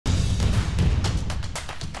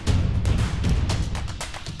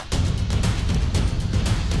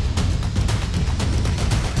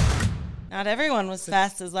Not everyone was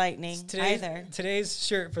fast as lightning either. Today's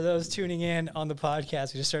shirt, for those tuning in on the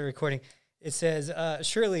podcast, we just started recording. It says,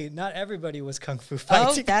 surely not everybody was kung fu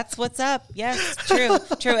fighting. Oh, that's what's up. Yes, true,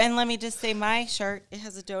 true. And let me just say my shirt, it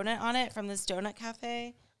has a donut on it from this donut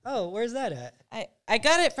cafe. Oh, where's that at? I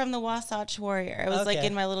got it from the Wasatch Warrior. It was like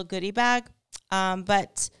in my little goodie bag.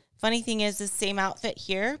 But funny thing is, the same outfit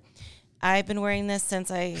here, I've been wearing this since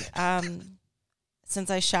I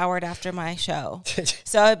showered after my show.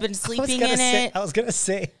 So I've been sleeping in it. I was going to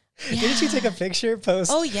say. Yeah. Didn't you take a picture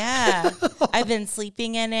post? Oh, yeah. I've been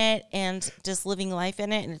sleeping in it and just living life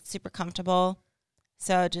in it, and it's super comfortable.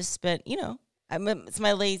 So just been, it's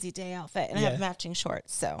my lazy day outfit, and I have matching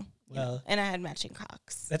shorts. So, and I had matching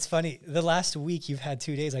Crocs. That's funny. The last week you've had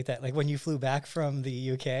 2 days like that. Like when you flew back from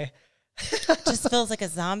the UK. Just feels like a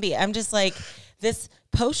zombie. I'm just like, this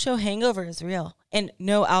post-show hangover is real, and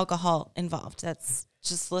no alcohol involved. That's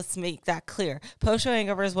just, let's make that clear. Post-show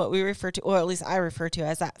hangover is what we refer to, or at least I refer to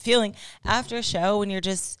as that feeling after a show when you're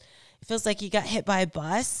just, it feels like you got hit by a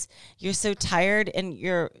bus. You're so tired and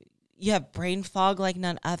you have brain fog like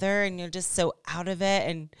none other, and you're just so out of it,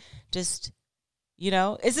 and just,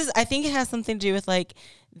 I think it has something to do with like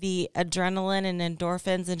the adrenaline and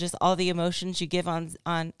endorphins and just all the emotions you give on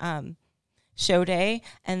show day.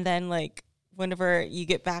 And then like whenever you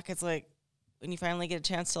get back, it's like when you finally get a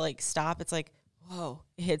chance to like stop, it's like, whoa,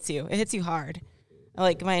 it hits you hard.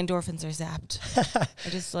 Like my endorphins are zapped. I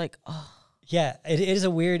just like, oh. Yeah, it's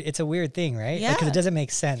a weird thing, right? Yeah. Because it doesn't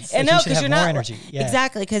make sense. And like no, because you're not energy. Yeah.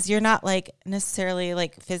 Exactly, because you're not like necessarily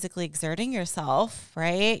like physically exerting yourself,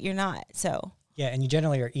 right? You're not. So yeah, and you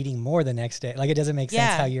generally are eating more the next day. Like it doesn't make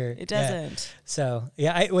sense how you're. It doesn't. Yeah. So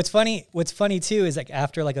yeah, what's funny too is like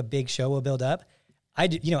after like a big show will build up,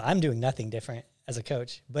 I'm doing nothing different as a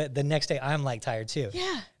coach, but the next day I'm like tired too.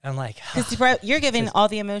 Yeah, I'm like, because you're giving all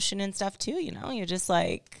the emotion and stuff too. You're just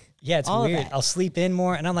like, yeah, it's weird. I'll sleep in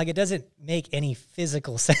more, and I'm like, it doesn't make any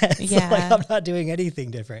physical sense. Yeah, like I'm not doing anything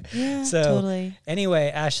different. Yeah, so totally. Anyway,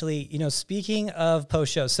 Ashley, speaking of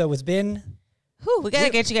post show, so it's been. We gotta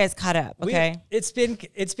get you guys caught up. Okay, it's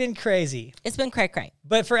been crazy. It's been cray.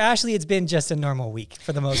 But for Ashley, it's been just a normal week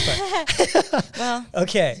for the most part. Well,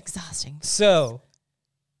 okay, it's exhausting. So.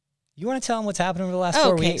 You want to tell them what's happened over the last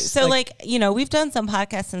 4 weeks? So we've done some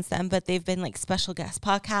podcasts since then, but they've been like special guest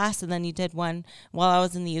podcasts. And then you did one while I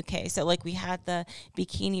was in the UK. So like we had the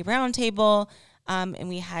Bikini Roundtable, and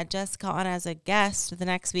we had Jessica on as a guest the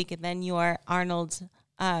next week, and then your Arnold's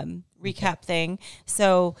recap thing.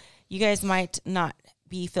 So you guys might not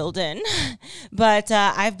be filled in, but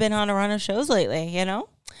I've been on a run of shows lately,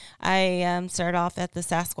 I started off at the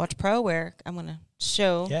Sasquatch Pro, where I'm going to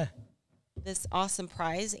show this awesome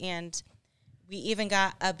prize, and we even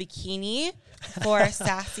got a bikini for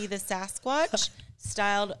Sassy the Sasquatch,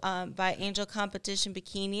 styled by Angel Competition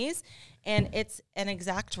Bikinis, and it's an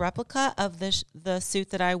exact replica of the suit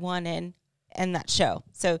that I won in that show.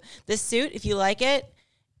 So this suit, if you like it,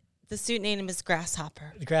 the suit name is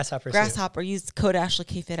Grasshopper. The Grasshopper. Use code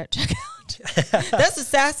AshleyKFit at checkout. That's what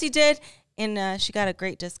Sassy did, and she got a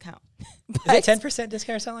great discount. Is it 10%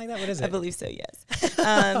 discount or something like that? What is it? I believe so, yes.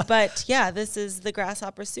 But yeah, this is the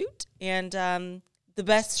Grasshopper suit, and the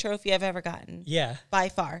best trophy I've ever gotten. Yeah. By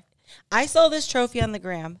far. I saw this trophy on the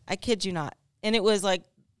gram. I kid you not. And it was like,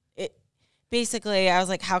 basically, I was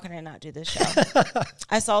like, how can I not do this show?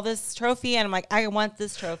 I saw this trophy, and I'm like, I want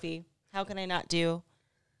this trophy. How can I not do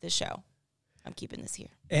this show? I'm keeping this here.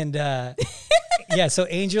 And yeah, so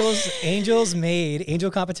Angel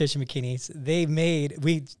Competition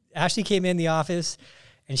Bikinis, Ashley came in the office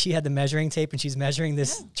and she had the measuring tape and she's measuring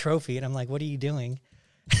this trophy. And I'm like, what are you doing?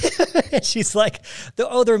 And she's like,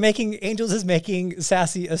 Angels is making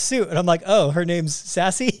Sassy a suit. And I'm like, oh, her name's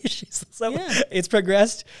Sassy. It's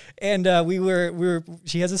progressed. And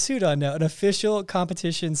she has a suit on now, an official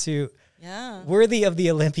competition suit. Yeah. Worthy of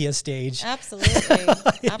the Olympia stage. Absolutely.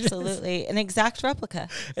 Absolutely. An exact replica.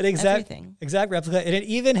 Exact replica. And it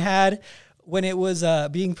even had, when it was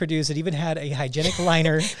being produced, it even had a hygienic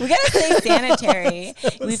liner. We got to stay sanitary.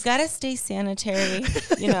 We've got to stay sanitary,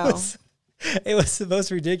 It was the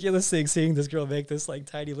most ridiculous thing seeing this girl make this like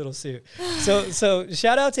tiny little suit. So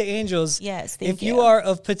shout out to Angels. Yes, if you are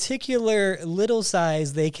of particular little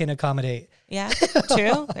size, they can accommodate. Yeah,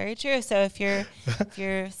 true, very true. So if you're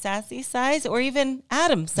Sassy size or even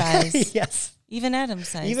Adam size, yes, even Adam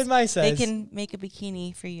size, even my size, they can make a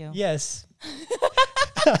bikini for you. Yes.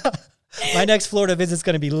 My next Florida visit's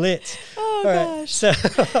going to be lit. Oh, gosh.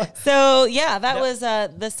 Right, so yeah, that was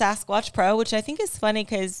the Sasquatch Pro, which I think is funny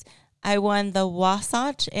because I won the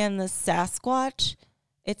Wasatch and the Sasquatch.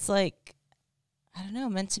 It's like, I don't know,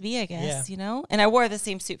 meant to be, I guess, And I wore the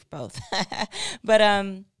same suit for both. But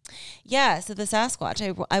Yeah, so the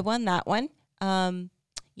Sasquatch, I won that one.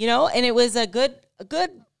 You know, and it was a good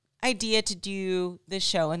idea to do this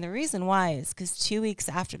show. And the reason why is because 2 weeks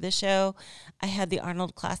after the show, I had the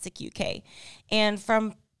Arnold Classic UK. And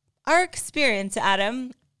from our experience,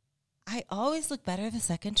 Adam, I always look better the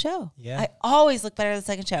second show. Yeah. I always look better the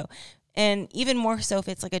second show. And even more so if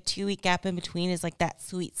it's like a 2 week gap in between is like that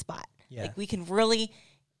sweet spot. Yeah. Like we can really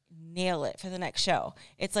nail it for the next show.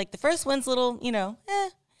 It's like the first one's a little, you know,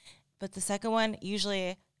 but the second one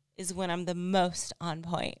usually is when I'm the most on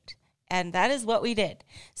point. And that is what we did.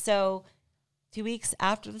 So 2 weeks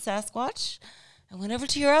after the Sasquatch, I went over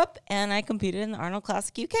to Europe and I competed in the Arnold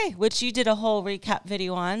Classic UK, which you did a whole recap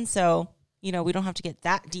video on. So, you know, we don't have to get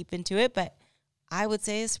that deep into it, but I would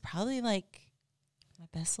say it's probably like my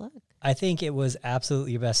best look. I think it was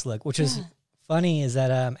absolutely your best look, which is funny is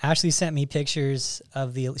that Ashley sent me pictures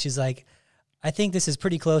of she's like, I think this is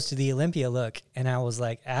pretty close to the Olympia look. And I was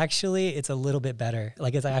like, actually, it's a little bit better.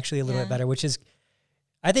 Like, it's actually a little bit better, which is,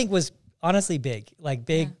 I think was honestly big. Like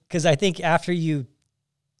big, because I think after I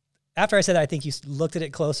said that, I think you looked at it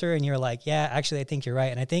closer and you're like, yeah, actually, I think you're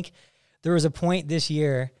right. And I think there was a point this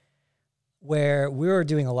year where we were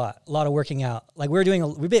doing a lot of working out. Like we've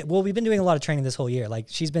been doing a lot of training this whole year. Like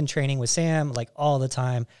she's been training with Sam, like all the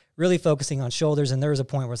time, really focusing on shoulders. And there was a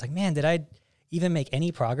point where it's like, man, did I even make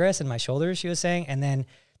any progress in my shoulders, she was saying. And then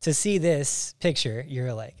to see this picture,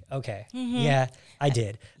 you're like, okay, yeah, I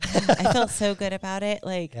did. I felt so good about it.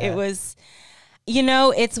 Like it was, you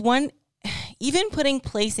know, it's one, even putting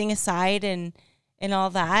placing aside and all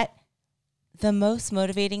that, the most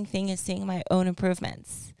motivating thing is seeing my own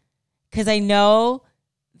improvements. Because I know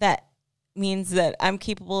that means that I'm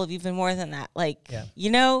capable of even more than that. Like, you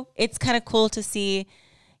know, it's kind of cool to see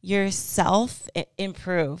yourself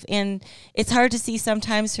improve. And it's hard to see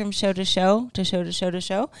sometimes from show to show.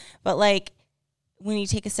 But like when you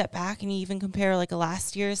take a step back and you even compare like a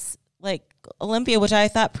last year's like Olympia, which I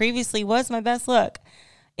thought previously was my best look.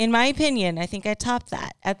 In my opinion, I think I topped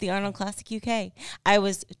that at the Arnold Classic UK. I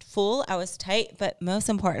was full, I was tight, but most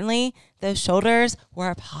importantly, those shoulders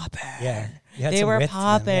were popping. Yeah. They were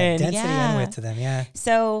popping. Density and width to them, yeah.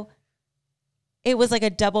 So it was like a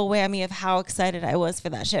double whammy of how excited I was for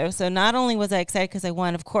that show. So not only was I excited because I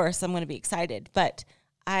won, of course, I'm going to be excited, but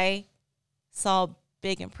I saw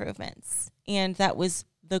big improvements. And that was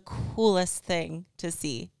the coolest thing to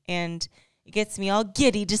see. And it gets me all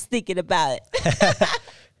giddy just thinking about it.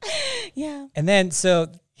 Yeah. And then, so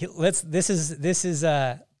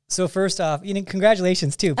so first off, you know,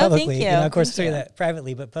 congratulations too, publicly. Thank you. You know, of course, I'll tell you that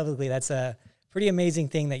privately, but publicly, that's a pretty amazing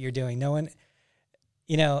thing that you're doing. No one,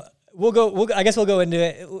 you know, I guess we'll go into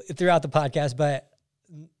it throughout the podcast, but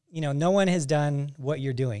you know, no one has done what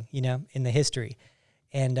you're doing, you know, in the history.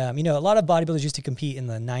 And, you know, a lot of bodybuilders used to compete in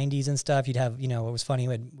the 90s and stuff. You'd have, you know, it was funny,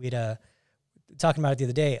 we'd talking about it the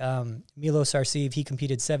other day, Milo Sarcev, he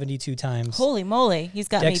competed 72 times. Holy moly, he's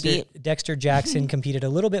got me beat. Dexter Jackson competed a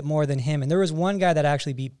little bit more than him. And there was one guy that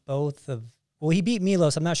actually beat he beat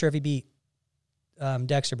Milos. I'm not sure if he beat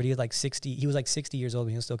Dexter, but he was like 60. He was like 60 years old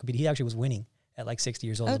when he was still competing. He actually was winning at like 60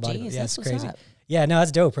 years old. Oh, geez, yeah, it's crazy. Up. Yeah, no,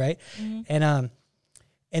 that's dope, right? Mm-hmm.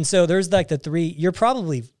 And so there's like the three. You're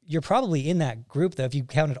probably in that group though. If you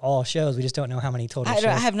counted all shows, we just don't know how many total. I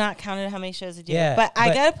have not counted how many shows I do. Yeah, but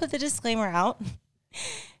I gotta put the disclaimer out.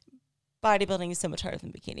 Bodybuilding is so much harder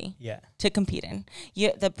than bikini. Yeah. To compete in,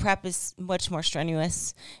 the prep is much more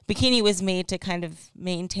strenuous. Bikini was made to kind of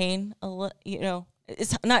maintain you know,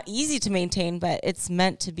 it's not easy to maintain, but it's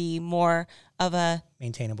meant to be more of a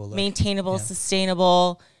maintainable look.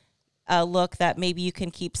 Sustainable look that maybe you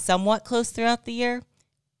can keep somewhat close throughout the year.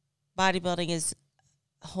 Bodybuilding is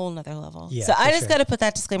a whole nother level. Yeah, so I just got to put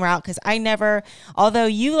that disclaimer out because I never, although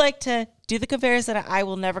you like to do the comparison, I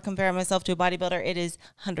will never compare myself to a bodybuilder. It is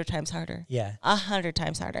 100 times harder. Yeah. 100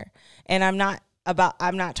 times harder. And I'm not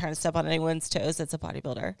trying to step on anyone's toes that's a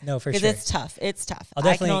bodybuilder. No, for sure. Because it's tough. It's tough.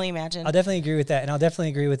 I can only imagine. I'll definitely agree with that. And I'll definitely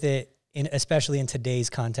agree with it, especially in today's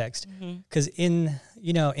context. Because in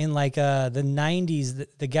like the 90s,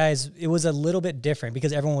 the guys, it was a little bit different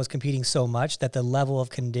because everyone was competing so much that the level of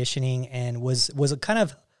conditioning and was kind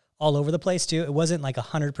of all over the place too. It wasn't like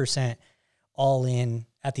 100% all in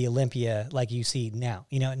at the Olympia like you see now.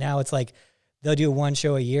 You know, now it's like they'll do one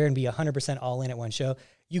show a year and be 100% all in at one show.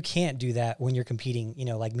 You can't do that when you're competing, you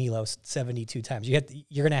know, like Milos 72 times. You're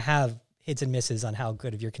going to have hits and misses on how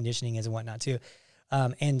good of your conditioning is and whatnot too.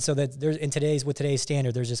 And so that with today's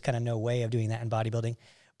standard, there's just kind of no way of doing that in bodybuilding.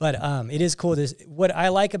 But it is cool. What I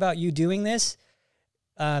like about you doing this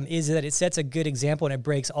is that it sets a good example and it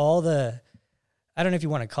breaks all the, I don't know if you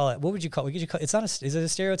want to call it, what would you call it? Is it a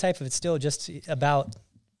stereotype if it's still just about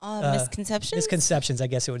Misconceptions? Misconceptions, I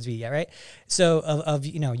guess it would be, yeah, right? So of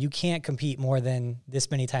you can't compete more than this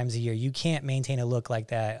many times a year. You can't maintain a look like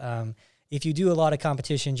that. If you do a lot of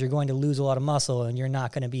competitions, you're going to lose a lot of muscle and you're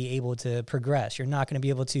not going to be able to progress. You're not going to be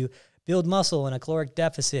able to build muscle in a caloric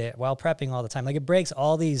deficit while prepping all the time. Like it breaks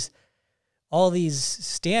all these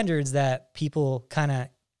standards that people kind of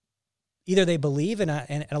either they believe, and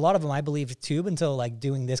a lot of them I believe too, until like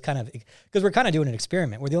doing this kind of, because we're kind of doing an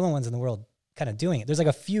experiment. We're the only ones in the world kind of doing it. There's like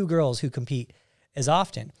a few girls who compete as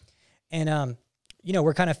often. And,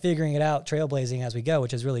 we're kind of figuring it out, trailblazing as we go,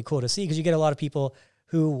 which is really cool to see, because you get a lot of people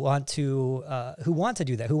who want to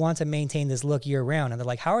do that, who want to maintain this look year round. And they're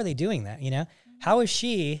like, how are they doing that? How is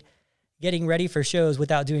she getting ready for shows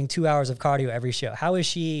without doing 2 hours of cardio every show? How is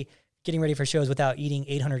she getting ready for shows without eating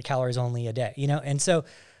 800 calories only a day? And so,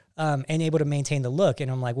 and able to maintain the look.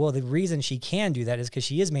 And I'm like, well, the reason she can do that is because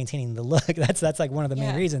she is maintaining the look. That's like one of the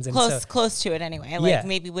main reasons. And close to it anyway. Like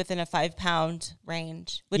maybe within a 5 pound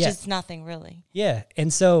range, which is nothing really. Yeah.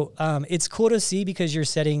 And so, it's cool to see, because you're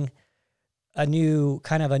setting a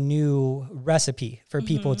new recipe for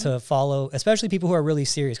people to follow, especially people who are really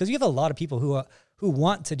serious. Because you have a lot of people who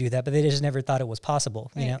want to do that, but they just never thought it was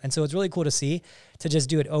possible, And so it's really cool to see, to just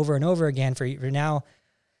do it over and over again for now.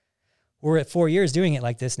 We're at 4 years doing it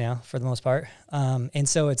like this now, for the most part. And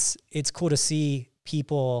so it's cool to see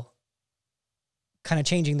people kind of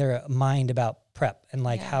changing their mind about prep and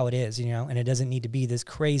like how it is, and it doesn't need to be this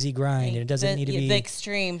crazy grind. And it doesn't need to be the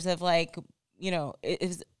extremes of like,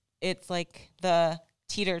 it's like the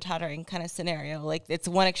teeter-tottering kind of scenario. Like it's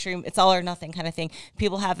one extreme, it's all or nothing kind of thing.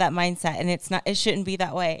 People have that mindset, and it shouldn't be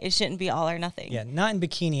that way. It shouldn't be all or nothing. Yeah, not in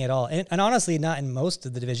bikini at all. And honestly, not in most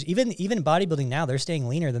of the divisions. Even bodybuilding now, they're staying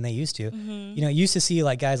leaner than they used to. You used to see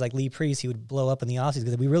like guys like Lee Priest, he would blow up in the offseason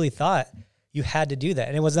because we really thought you had to do that.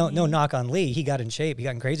 And it was no knock on Lee. He got in shape. He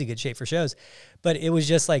got in crazy good shape for shows. But it was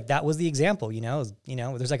just like, that was the example,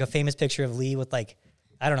 there's like a famous picture of Lee with like,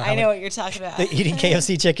 I don't know. I know what you're talking about. Eating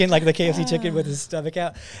KFC chicken, like the KFC chicken with his stomach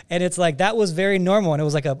out. And it's like, that was very normal. And it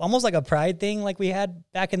was like almost like a pride thing like we had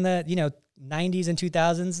back in the, 90s and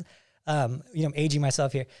 2000s. I'm aging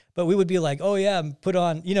myself here. But we would be like, oh yeah, put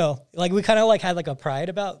on, like we kind of like had like a pride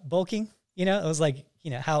about bulking. It was like,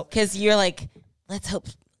 how. Because you're like, let's hope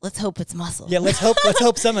it's muscle. Yeah, let's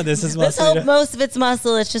hope some of this is muscle. Let's hope most of it's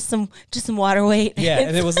muscle. It's just some water weight. Yeah,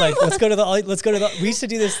 and it was like, let's go to the. We used to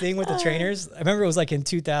do this thing with the trainers. I remember it was like in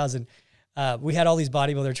 2000. We had all these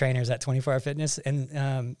bodybuilder trainers at 24 Hour Fitness,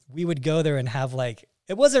 and we would go there and have like,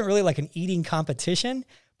 it wasn't really like an eating competition,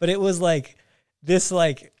 but it was like this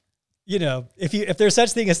like, if there's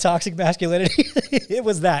such thing as toxic masculinity, it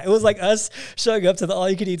was that. It was like us showing up to the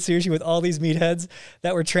all-you-can-eat sushi with all these meatheads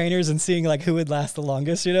that were trainers and seeing like who would last the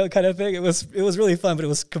longest, kind of thing. It was really fun, but it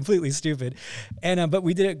was completely stupid. And but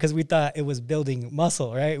we did it because we thought it was building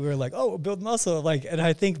muscle, right? We were like, oh, build muscle, like. And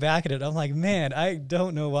I think back at it, I'm like, man, I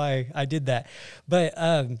don't know why I did that, but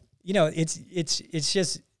it's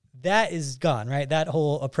just that is gone, right? That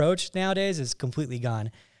whole approach nowadays is completely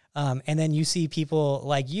gone. And then you see people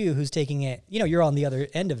like you who's taking it, you're on the other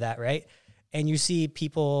end of that, right? And you see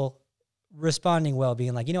people responding well,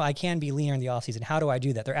 being like, I can be leaner in the off season. How do I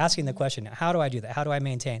do that? They're asking the question, how do I do that? How do I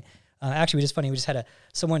maintain? Actually, which is funny, we just had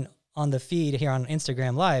someone on the feed here on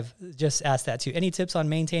Instagram Live just asked that too. Any tips on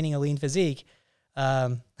maintaining a lean physique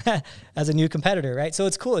as a new competitor, right? So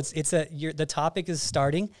it's cool. The topic is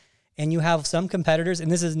starting, and you have some competitors,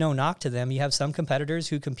 and this is no knock to them. You have some competitors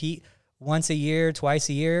who compete once a year, twice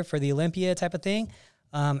a year for the Olympia type of thing.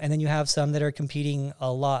 And then you have some that are competing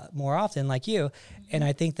a lot more often like you. And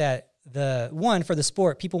I think that for the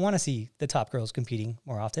sport, people want to see the top girls competing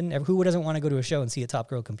more often. Who doesn't want to go to a show and see a top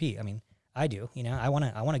girl compete? I mean, I do, I want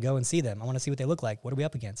to go and see them. I want to see what they look like. What are we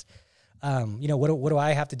up against? What do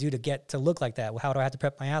I have to do to get to look like that? How do I have to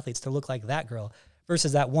prep my athletes to look like that girl?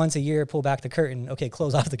 Versus that once a year, pull back the curtain, okay,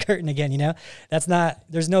 close off the curtain again, That's not,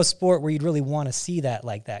 there's no sport where you'd really want to see that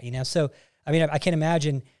like that, So, I mean, I can't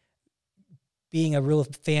imagine being a real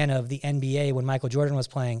fan of the NBA when Michael Jordan was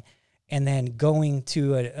playing and then going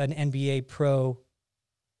to an NBA pro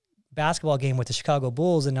basketball game with the Chicago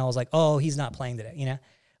Bulls, and I was like, oh, he's not playing today,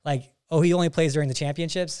 Like, oh, he only plays during the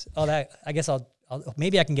championships? Oh, I guess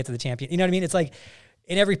maybe I can get to the champion. You know what I mean? It's like,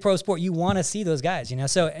 in every pro sport, you want to see those guys,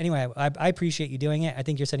 So anyway, I appreciate you doing it. I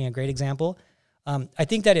think you're setting a great example. I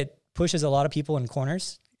think that it pushes a lot of people in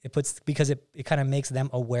corners. Because it kind of makes them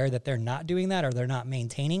aware that they're not doing that or they're not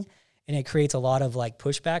maintaining. And it creates a lot of like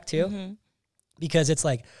pushback too, because it's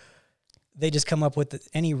like, they just come up with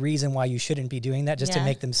any reason why you shouldn't be doing that just to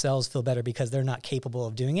make themselves feel better because they're not capable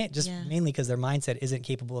of doing it. Just mainly because their mindset isn't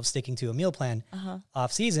capable of sticking to a meal plan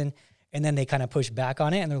off season. And then they kind of push back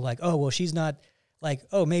on it and they're like, oh, well, she's not like,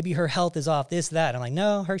 oh, maybe her health is off, this, that. I'm like,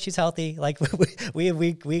 no, she's healthy. Like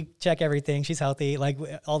we check everything. She's healthy, like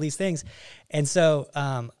all these things. And so,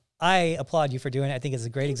 I applaud you for doing it. I think it's a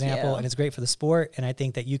great example and it's great for the sport. And I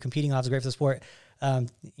think that you competing off is great for the sport.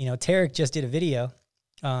 You know, Tarek just did a video,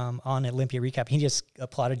 on Olympia Recap. He just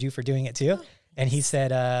applauded you for doing it too. And he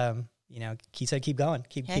said, you know, he said, keep going,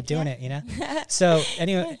 keep doing it, you know? So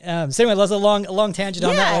anyway, that's a long tangent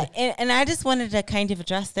on that one. And I just wanted to kind of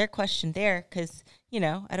address their question there because, you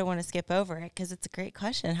know, I don't want to skip over it because it's a great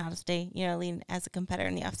question, how to stay, you know, lean as a competitor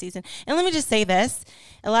in the off season. And let me just say this.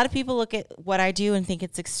 A lot of people look at what I do and think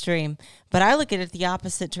it's extreme, but I look at it the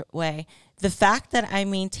opposite way. The fact that I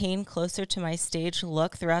maintain closer to my stage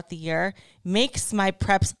look throughout the year makes my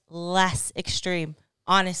preps less extreme.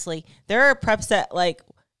 Honestly, there are preps that, like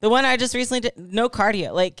the one I just recently did, no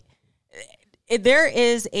cardio. Like there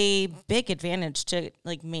is a big advantage to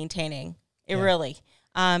like maintaining it really.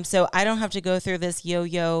 So I don't have to go through this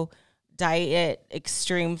yo-yo diet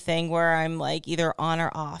extreme thing where I'm like either on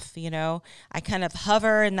or off, you know. I kind of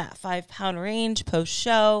hover in that 5-pound range post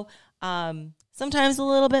show. Sometimes a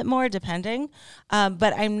little bit more depending.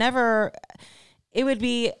 But I'm never, it would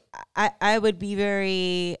be, I would be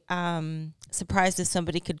very, surprised if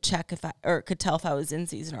somebody could check could tell if I was in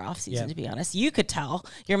season or off season, to be honest. You could tell.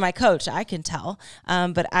 You're my coach. I can tell.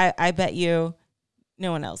 But I bet you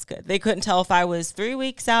no one else could. They couldn't tell if I was 3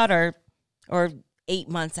 weeks out or 8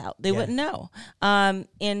 months out. They wouldn't know.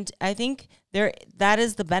 And I think that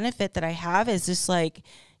is the benefit that I have is just like,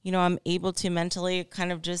 you know, I'm able to mentally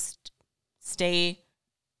kind of just stay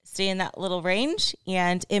in that little range,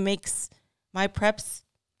 and it makes my preps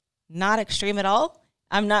not extreme at all.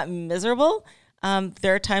 I'm not miserable.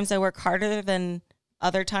 There are times I work harder than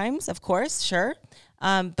other times, of course, sure.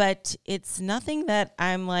 But it's nothing that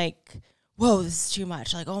I'm like, whoa, this is too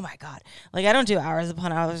much. Like, oh my God. Like I don't do hours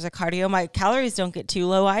upon hours of cardio. My calories don't get too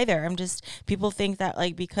low either. People think that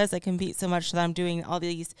like, because I compete so much that I'm doing all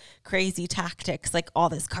these crazy tactics, like all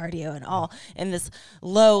this cardio and all in this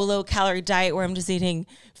low calorie diet where I'm just eating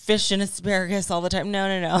fish and asparagus all the time.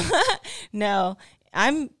 No. No,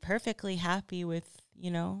 I'm perfectly happy with, you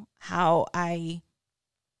know, how I,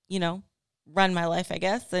 you know, run my life, I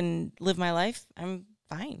guess, and live my life. I'm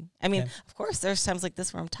fine. I mean, of course, there's times like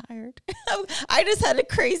this where I'm tired. I just had a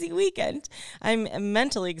crazy weekend. I'm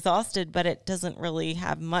mentally exhausted, but it doesn't really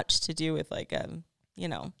have much to do with like you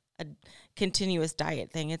know, a continuous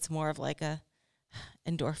diet thing. It's more of like a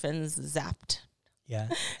endorphins zapped. Yeah,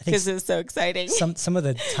 because it's so exciting. Some of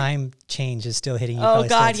the time change is still hitting you. Oh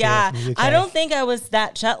God, yeah. I don't think I was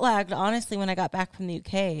that jet lagged, honestly, when I got back from the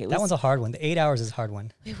UK. That one's a hard one. The 8 hours is a hard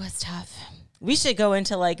one. It was tough. We should go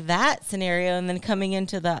into like that scenario and then coming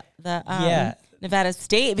into the Nevada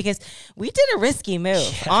State, because we did a risky move.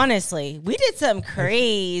 Yeah. Honestly, we did something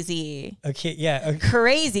crazy. Okay, yeah,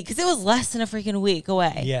 crazy, because it was less than a freaking week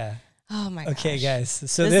away. Yeah. Oh my gosh. Okay, guys.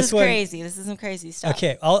 So this is crazy. This is some crazy stuff.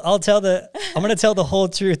 Okay, I'm going to tell the whole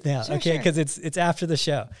truth now. Sure, okay, because it's after the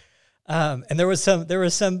show, and there was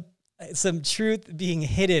some truth being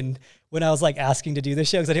hidden when I was like asking to do the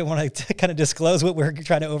show, because I didn't want to kind of disclose what we're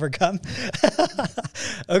trying to overcome.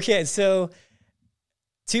 Okay, so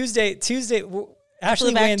Tuesday,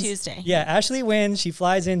 Ashley wins. Tuesday. Yeah, Ashley wins. She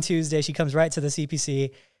flies in Tuesday. She comes right to the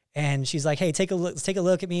CPC. And she's like, hey, take a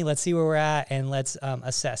look at me. Let's see where we're at, and let's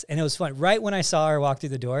assess. And it was fun. Right when I saw her walk through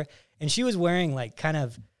the door, and she was wearing like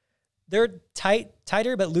they're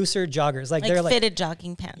tighter but looser joggers. Like they're like fitted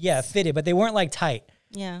jogging pants. Yeah, fitted, but they weren't like tight.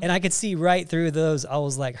 Yeah. And I could see right through those. I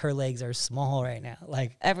was like, her legs are small right now.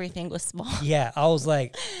 Like everything was small. Yeah. I was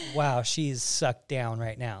like, wow, she's sucked down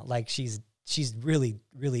right now. Like she's really,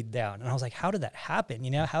 really down. And I was like, how did that happen?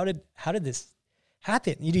 You know, how did this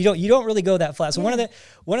happen? You don't really go that flat. So one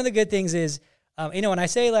of the good things is, you know, when I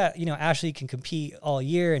say that, you know, Ashley can compete all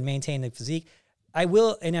year and maintain the physique, I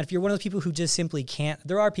will. And if you're one of those people who just simply can't,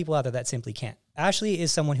 there are people out there that simply can't. Ashley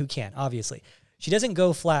is someone who can, obviously. She doesn't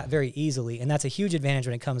go flat very easily. And that's a huge advantage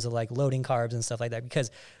when it comes to like loading carbs and stuff like that,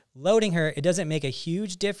 because loading her, it doesn't make a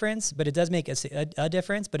huge difference, but it does make a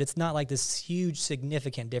difference, but it's not like this huge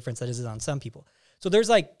significant difference that is on some people. So there's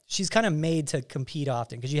like, she's kind of made to compete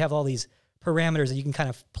often because you have all these parameters that you can kind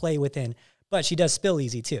of play within, but she does spill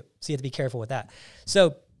easy too. So you have to be careful with that.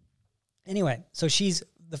 So anyway, so she's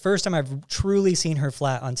the first time I've truly seen her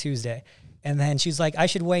flat on Tuesday. And then she's like, I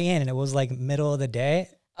should weigh in. And it was like middle of the day.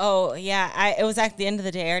 Oh yeah. It was at the end of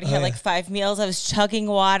the day. I already had like 5 meals. I was chugging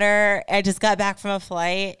water. I just got back from a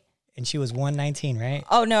flight. And she was 119, right?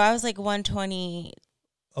 Oh no, I was like 120.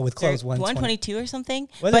 Oh, with clothes, 122 or something.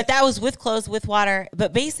 But that was with clothes, with water.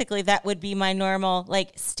 But basically that would be my normal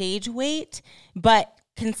like stage weight, but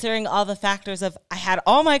considering all the factors of I had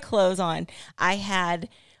all my clothes on, I had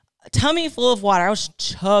a tummy full of water. I was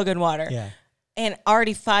chugging water. Yeah. And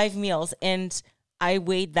already 5 meals. And I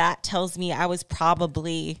weighed that tells me I was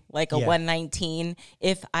probably like a 119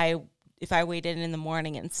 if I weighed it in the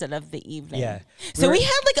morning instead of the evening. Yeah. So we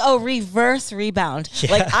had like a reverse rebound.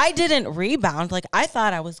 Yeah. Like I didn't rebound like I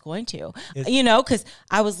thought I was going to, because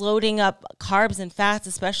I was loading up carbs and fats,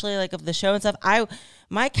 especially like of the show and stuff.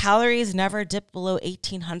 My calories never dipped below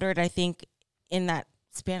 1,800, I think, in that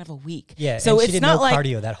span of a week. Yeah. So and it's she did not no like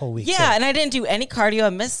cardio that whole week. Yeah. So. And I didn't do any cardio. I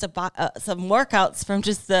missed some workouts from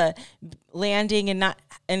just the landing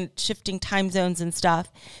and shifting time zones and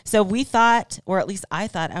stuff. So we thought, or at least I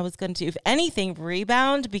thought I was going to, if anything,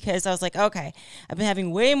 rebound, because I was like, okay, I've been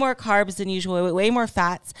having way more carbs than usual, way more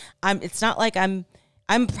fats. It's not like I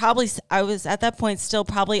was at that point still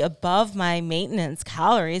probably above my maintenance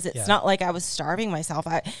calories. It's not like I was starving myself.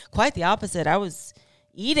 Quite the opposite. I was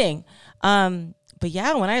eating. But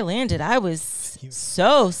yeah, when I landed, I was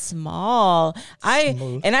so small. I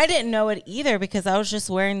didn't know it either because I was just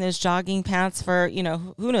wearing those jogging pants for,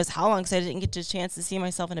 who knows how long, so I didn't get a chance to see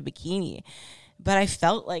myself in a bikini. But I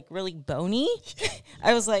felt like really bony.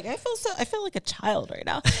 I was like, I feel like a child right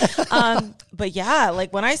now. But yeah,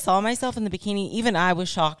 like when I saw myself in the bikini, even I was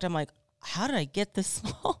shocked. I'm like, how did I get this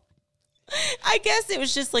small? I guess it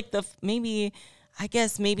was just like maybe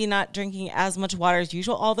not drinking as much water as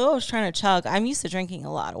usual, although I was trying to chug. I'm used to drinking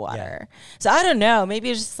a lot of water. Yeah. So I don't know. Maybe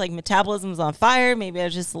it's just like metabolism was on fire. Maybe I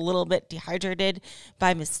was just a little bit dehydrated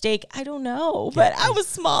by mistake. I don't know, but I was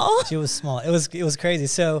small. She was small. It was crazy.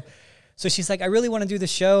 So she's like, I really want to do the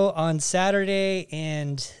show on Saturday,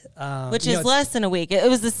 and which is less than a week. It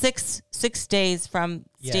was the six days from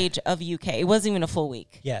stage of UK. It wasn't even a full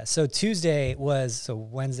week. Yeah. So Tuesday was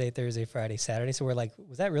Wednesday, Thursday, Friday, Saturday. So we're like,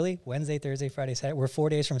 was that really Wednesday, Thursday, Friday, Saturday? We're 4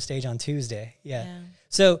 days from stage on Tuesday. Yeah.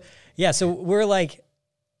 So we're like,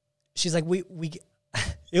 she's like, we.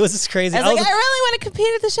 It was just crazy. I was like, I really want to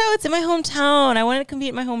compete at the show. It's in my hometown. I wanted to compete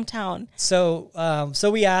in my hometown. So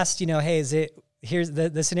we asked, hey, is it? Here's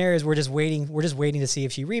the scenario is we're just waiting to see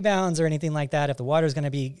if she rebounds or anything like that. If the water is going to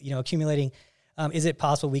be, accumulating, is it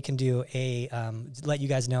possible we can do let you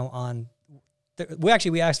guys know on, we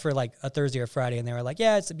asked for like a Thursday or Friday, and they were like,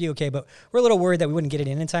 yeah, it's be okay. But we're a little worried that we wouldn't get it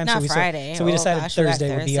in time. Not Friday. So we decided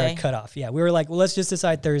Thursday would be our cutoff. Yeah. We were like, well, let's just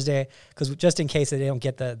decide Thursday, because just in case they don't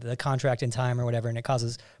get the contract in time or whatever, and it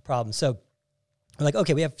causes problems. So we're like,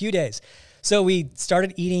 okay, we have a few days. So we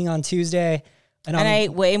started eating on Tuesday. And I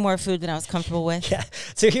ate way more food than I was comfortable with. Yeah.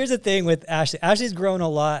 So here's the thing with Ashley. Ashley's grown a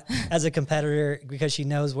lot as a competitor because she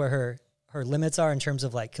knows where her limits are in terms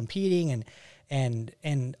of like competing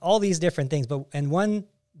and all these different things.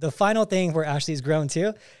 The final thing where Ashley's grown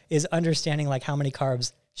too is understanding like how many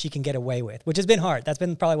carbs she can get away with, which has been hard. That's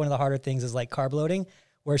been probably one of the harder things is like carb loading,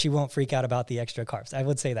 where she won't freak out about the extra carbs. I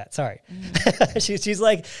would say that. Sorry. She's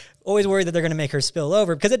like always worried that they're going to make her spill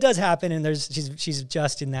over, because it does happen, and she's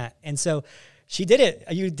just in that. And so she did it.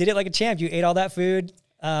 You did it like a champ. You ate all that food.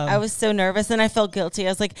 I was so nervous, and I felt guilty. I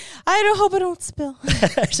was like, I don't hope I don't spill.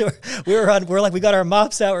 So we got our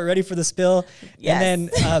mops out. We're ready for the spill. Yes. And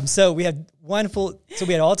then, so we had we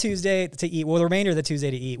had all Tuesday to eat. Well, the remainder of the Tuesday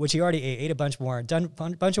to eat, which he already ate a bunch more, done a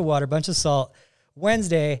bunch of water, bunch of salt.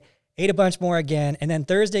 Wednesday, ate a bunch more again, and then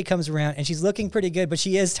Thursday comes around, and she's looking pretty good, but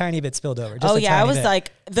she is tiny bit spilled over. I was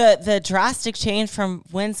like, the drastic change from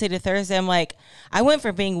Wednesday to Thursday, I'm like, I went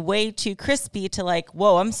from being way too crispy to like,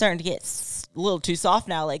 whoa, I'm starting to get a little too soft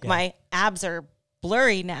now. Like my abs are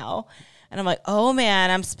blurry now. And I'm like, oh man,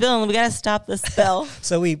 I'm spilling. We got to stop the spill.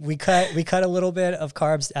 So we cut a little bit of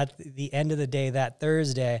carbs at the end of the day that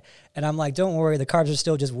Thursday. And I'm like, don't worry, the carbs are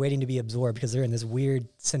still just waiting to be absorbed, because they're in this weird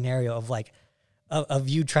scenario of like, of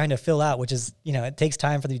you trying to fill out, which is, it takes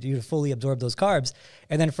time for you to fully absorb those carbs.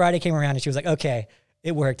 And then Friday came around, and she was like, okay,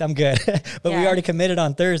 it worked. I'm good. But we already committed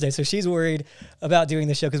on Thursday. So she's worried about doing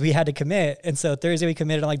the show because we had to commit. And so Thursday we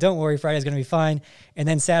committed. I'm like, don't worry, Friday's going to be fine. And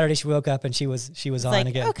then Saturday she woke up and she was on like,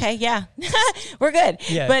 again. Okay, yeah, we're good.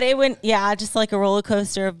 Yeah. But it went, just like a roller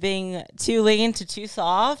coaster of being too lean to too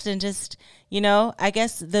soft, and just, I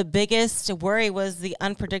guess the biggest worry was the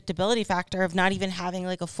unpredictability factor of not even having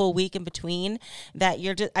like a full week in between, that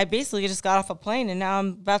I basically just got off a plane and now I'm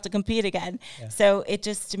about to compete again. Yeah. So it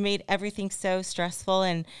just made everything so stressful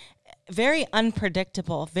and very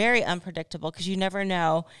unpredictable, because you never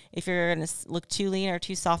know if you're going to look too lean or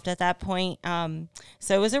too soft at that point.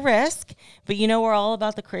 So it was a risk, but we're all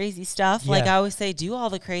about the crazy stuff. Yeah. Like I always say, do all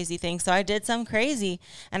the crazy things. So I did some crazy,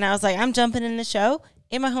 and I was like, I'm jumping in the show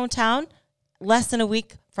in my hometown, less than a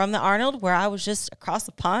week from the Arnold, where I was just across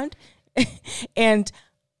the pond, and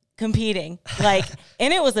competing. Like,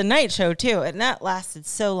 and it was a night show too, and that lasted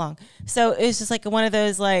so long. So it was just like one of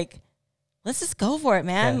those like, let's just go for it,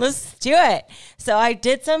 man. Yeah. Let's do it. So I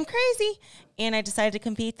did some crazy, and I decided to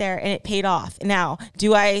compete there, and it paid off. Now,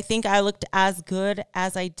 do I think I looked as good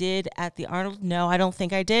as I did at the Arnold? No, I don't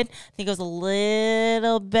think I did. I think it was a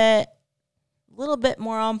little bit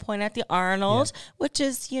more on point at the Arnold, which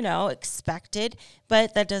is, expected,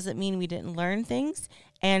 but that doesn't mean we didn't learn things.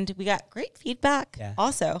 And we got great feedback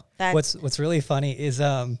also. What's really funny is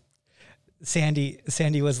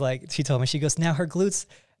Sandy was like, she told me, she goes, now her glutes,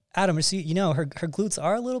 Adam, her glutes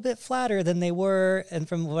are a little bit flatter than they were, and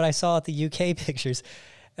from what I saw at the UK pictures.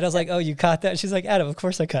 And I was like, oh, you caught that? She's like, Adam, of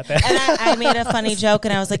course I caught that. And I made a funny joke,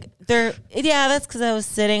 and I was like, that's because I was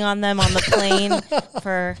sitting on them on the plane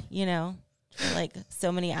for like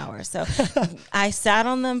so many hours. So I sat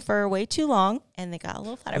on them for way too long, and they got a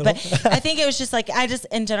little flatter. But I think it was just like, I just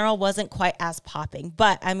in general wasn't quite as popping.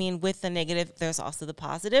 But I mean, with the negative, there's also the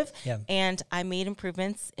positive. Yeah. And I made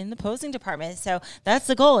improvements in the posing department. So that's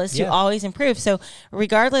the goal, is to always improve. So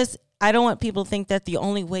regardless, I don't want people to think that the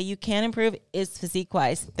only way you can improve is physique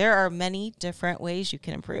wise. There are many different ways you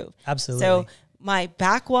can improve. Absolutely. So my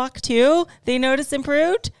back walk too, they noticed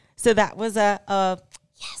improved. So that was a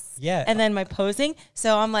yes. Yeah. And then my posing.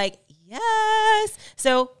 So I'm like, yes.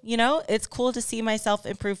 So, it's cool to see myself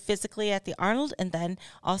improve physically at the Arnold, and then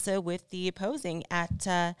also with the posing at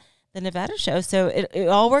the Nevada show. So it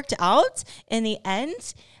all worked out in the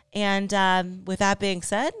end. And with that being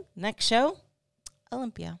said, next show,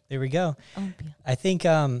 Olympia. There we go. Olympia. I think,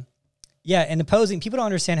 and the posing, people don't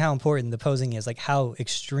understand how important the posing is, like how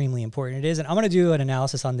extremely important it is. And I'm going to do an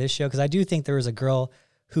analysis on this show, because I do think there was a girl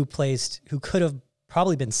who could have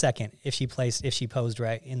probably been second if she posed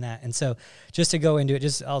right in that. And so just to go into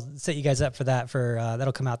it, I'll set you guys up for that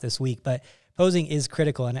that'll come out this week. But posing is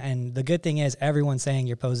critical. And the good thing is everyone's saying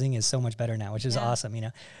your posing is so much better now, which is awesome.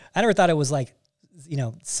 I never thought it was like,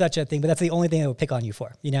 such a thing, but that's the only thing they would pick on you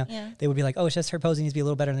for, They would be like, oh, it's just her posing needs to be a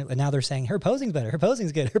little better. And now they're saying her posing's better. Her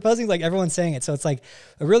posing's good. Her posing's like, everyone's saying it. So it's like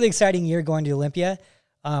a really exciting year going to Olympia.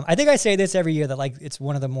 I think I say this every year that like, it's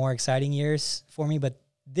one of the more exciting years for me, but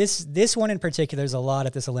this one in particular, there's a lot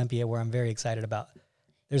at this Olympia where I'm very excited about.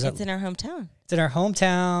 It's in our hometown. It's in our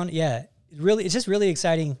hometown. Yeah. It's just really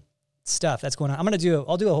exciting stuff that's going on. I'll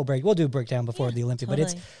do a whole break. We'll do a breakdown before the Olympia,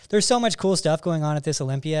 totally. But there's so much cool stuff going on at this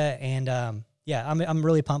Olympia. And, I'm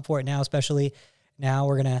really pumped for it now, especially now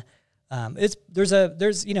we're going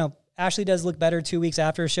to, Ashley does look better 2 weeks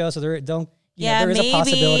after a show. So there is a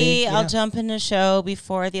possibility. I'll jump in a show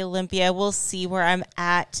before the Olympia. We'll see where I'm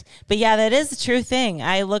at. But yeah, that is the true thing.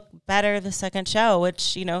 I look better the second show,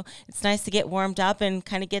 which, it's nice to get warmed up and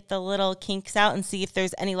kind of get the little kinks out and see if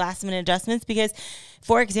there's any last minute adjustments. Because,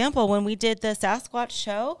 for example, when we did the Sasquatch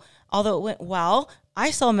show, although it went well,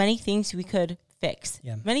 I saw many things we could fix,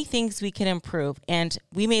 many things we could improve. And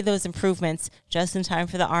we made those improvements just in time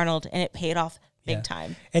for the Arnold, and it paid off big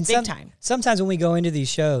time. And sometimes when we go into these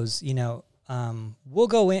shows, we'll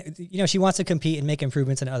go in, she wants to compete and make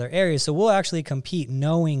improvements in other areas. So we'll actually compete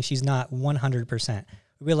knowing she's not 100%.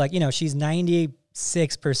 We're like, she's 96%,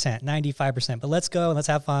 95%, but let's go and let's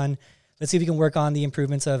have fun. Let's see if we can work on the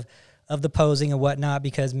improvements of the posing and whatnot,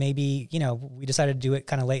 because maybe, we decided to do it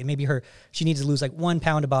kind of late, and maybe she needs to lose like 1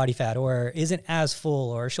 pound of body fat, or isn't as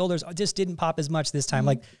full, or shoulders just didn't pop as much this time.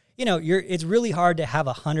 Like, it's really hard to have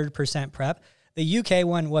 100% prep. The UK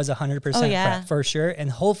one was 100% prep for sure. And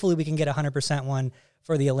hopefully we can get 100% one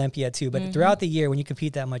for the Olympia too. But throughout the year, when you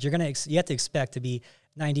compete that much, you have to expect to be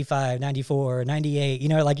 95, 94,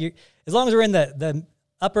 98, as long as we're in the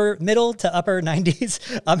upper middle to upper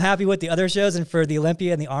 90s, I'm happy with the other shows. And for the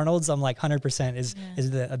Olympia and the Arnolds, I'm like 100% is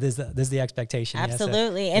the expectation.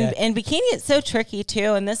 Absolutely. And bikini, it's so tricky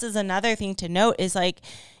too. And this is another thing to note is like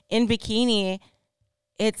in bikini,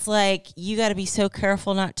 it's like you got to be so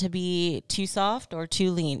careful not to be too soft or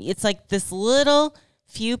too lean. It's like this little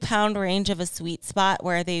few pound range of a sweet spot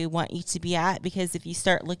where they want you to be at, because if you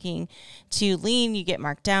start looking too lean, you get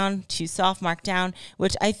marked down, too soft, marked down,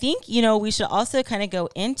 which I think, we should also kind of go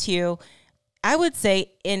into. I would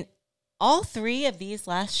say in all 3 of these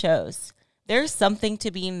last shows, there's something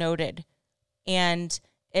to be noted, and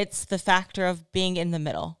it's the factor of being in the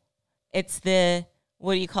middle. It's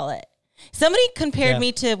what do you call it? Somebody compared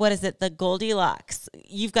me to, the Goldilocks.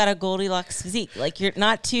 You've got a Goldilocks physique. Like, you're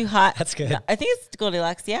not too hot. That's good. I think it's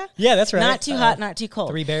Goldilocks, yeah? Yeah, that's right. Not too hot, not too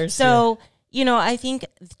cold. 3 bears. So, I think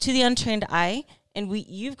to the untrained eye, and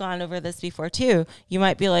you've gone over this before too, you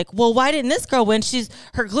might be like, well, why didn't this girl win?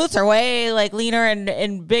 Her glutes are way like leaner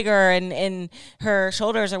and bigger, and her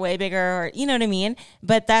shoulders are way bigger, or you know what I mean?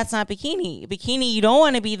 But that's not bikini. Bikini, you don't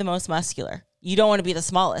want to be the most muscular. You don't want to be the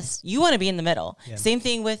smallest. You want to be in the middle. Yeah. Same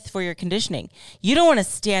thing for your conditioning. You don't want to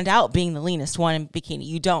stand out being the leanest one in bikini.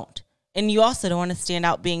 You don't. And you also don't want to stand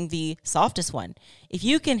out being the softest one. If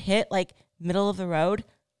you can hit like middle of the road,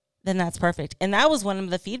 then that's perfect. And that was one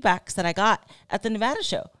of the feedbacks that I got at the Nevada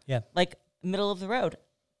show. Yeah. Like middle of the road.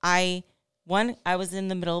 I was in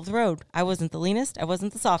the middle of the road. I wasn't the leanest. I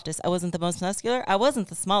wasn't the softest. I wasn't the most muscular. I wasn't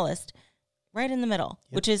the smallest. Right in the middle,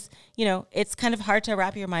 which is, it's kind of hard to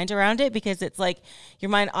wrap your mind around it because it's like your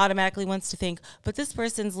mind automatically wants to think, but this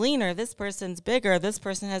person's leaner, this person's bigger, this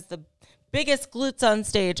person has the biggest glutes on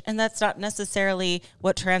stage. And that's not necessarily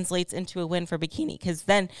what translates into a win for bikini, because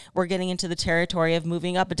then we're getting into the territory of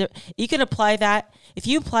moving up. You can apply that. If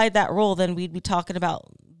you applied that rule, then we'd be talking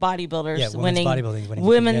about bodybuilders winning,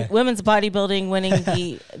 women's bodybuilding winning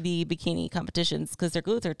the bikini competitions because their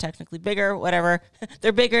glutes are technically bigger, whatever.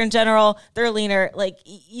 They're bigger in general. They're leaner. Like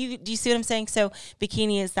do you see what I'm saying? So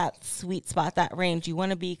bikini is that sweet spot, that range. You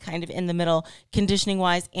want to be kind of in the middle, conditioning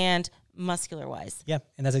wise and muscular wise. Yeah.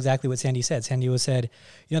 And that's exactly what Sandy said. Sandy said,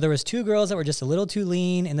 there was 2 girls that were just a little too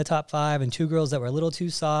lean in the top 5 and 2 girls that were a little too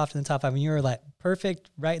soft in the top 5. And you were like perfect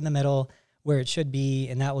right in the middle where it should be.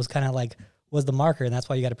 And that was kind of like, was the marker, and that's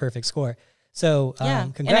why you got a perfect score. So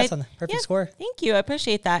congrats on the perfect score. Thank you. I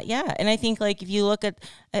appreciate that. Yeah. And I think like if you look at,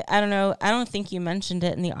 I don't know, I don't think you mentioned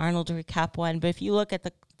it in the Arnold recap one, but if you look at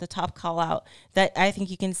the top call out, that I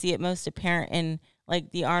think you can see it most apparent in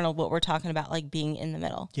like the Arnold, what we're talking about, like being in the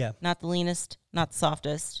middle. Yeah. Not the leanest, not the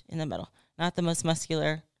softest, in the middle. Not the most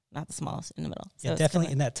muscular, not the smallest, in the middle. So yeah,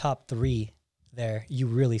 definitely in that top 3 there, you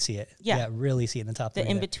really see it. Yeah. Really see it in the top 3. The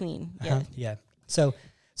in between. Yeah.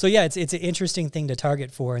 So yeah, it's an interesting thing to target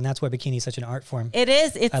for, and that's why bikini is such an art form. It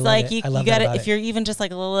is. It's like you got it. If you're even just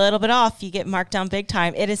like a little bit off, you get marked down big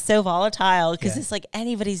time. It is so volatile because it's like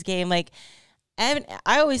anybody's game. Like, I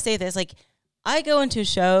always say this, like I go into a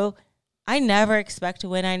show, I never expect to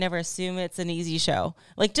win. I never assume it's an easy show.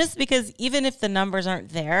 Like just because even if the numbers aren't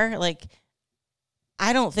there, like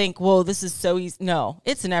I don't think, whoa, this is so easy. No,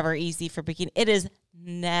 it's never easy for bikini. It is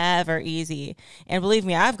never easy. And believe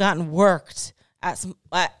me, I've gotten worked at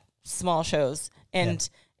small shows and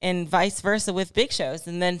vice versa with big shows.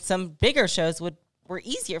 And then some bigger shows were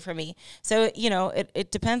easier for me. So,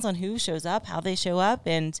 it depends on who shows up, how they show up,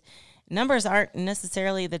 and numbers aren't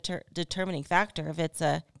necessarily the determining factor if it's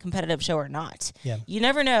a competitive show or not. Yeah. You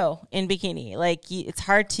never know in bikini. Like it's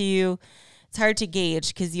hard to gauge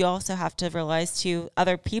because you also have to realize too,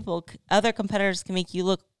 other competitors can make you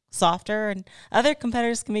look softer and other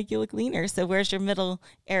competitors can make you look leaner. So where's your middle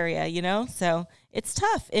area, So it's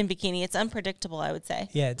tough in bikini. It's unpredictable, I would say.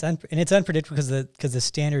 Yeah, it's unpredictable because the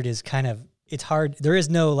standard is kind of, it's hard. There is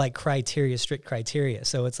no like strict criteria.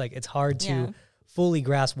 So it's like, it's hard to fully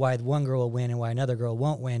grasp why one girl will win and why another girl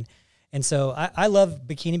won't win. And so I love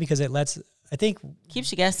bikini because it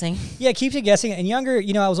keeps you guessing. Yeah, it keeps you guessing. And younger,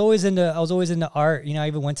 I was always into art. I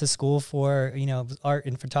even went to school for, art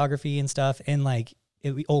and photography and stuff. And like,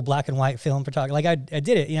 old black and white film photography. Like I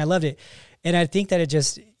did it, I loved it. And I think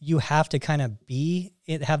that you have to kind of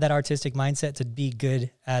have that artistic mindset to be good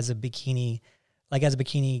as a bikini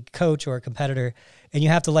coach or a competitor. And you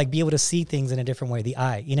have to like be able to see things in a different way, the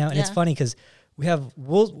eye, and it's funny because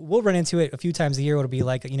we'll run into it a few times a year. It'll be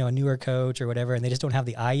like, a newer coach or whatever, and they just don't have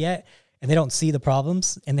the eye yet. And they don't see the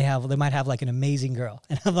problems, and they might have like an amazing girl.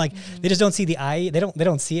 And I'm like, they just don't see the eye. They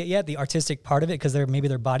don't see it yet, the artistic part of it, because maybe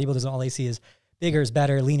their bodybuilders, all they see is bigger is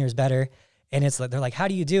better, leaner is better. And it's like, they're like, how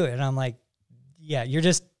do you do it? And I'm like, yeah, you're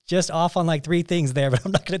just off on like 3 things there, but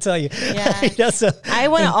I'm not going to tell you. Yeah. I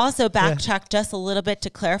want to also backtrack just a little bit to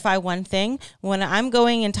clarify one thing. When I'm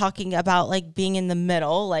going and talking about like being in the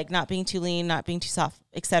middle, like not being too lean, not being too soft,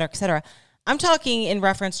 et cetera, I'm talking in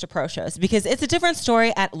reference to pro shows because it's a different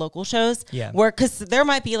story at local shows. Yeah. Because there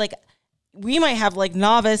might be like, we might have like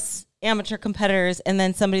novice amateur competitors and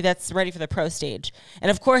then somebody that's ready for the pro stage. And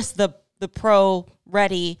of course the pro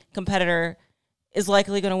ready competitor is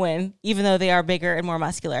likely going to win, even though they are bigger and more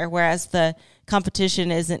muscular, whereas the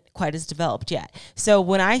competition isn't quite as developed yet. So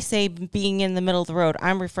when I say being in the middle of the road,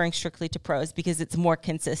 I'm referring strictly to pros because it's more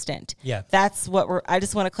consistent. Yeah. That's what I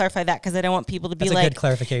just want to clarify that because I don't want people to be That's like. a good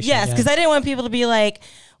clarification. Yes, because I didn't want people to be like,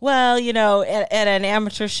 well, at an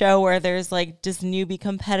amateur show where there's like just newbie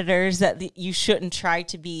competitors that you shouldn't try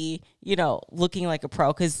to be, looking like a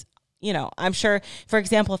pro because I'm sure, for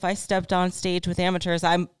example, if I stepped on stage with amateurs,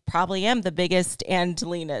 I probably am the biggest and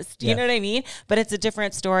leanest. You know what I mean? But it's a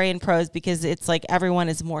different story in pros because it's like everyone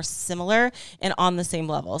is more similar and on the same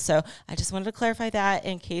level. So I just wanted to clarify that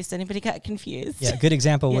in case anybody got confused. Yeah, a good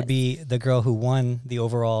example would be the girl who won the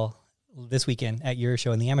overall this weekend at your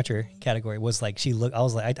show in the amateur category was like, I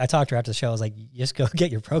was like, I talked to her after the show. I was like, just go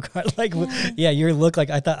get your pro card. Like, you look like,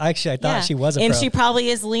 I thought she was a pro. And she probably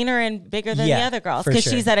is leaner and bigger than the other girls because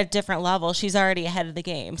sure. she's at a different level. She's already ahead of the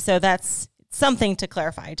game. So that's something to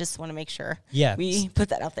clarify. I just want to make sure we put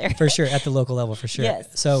that out there. For sure. At the local level, for sure.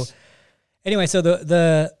 Yes. So anyway, so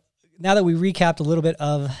the now that we recapped a little bit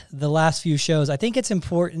of the last few shows, I think it's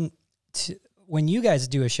important to, when you guys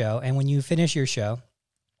do a show and when you finish your show,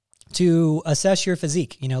 to assess your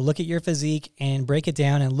physique, look at your physique and break it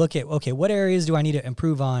down and look at, okay, what areas do I need to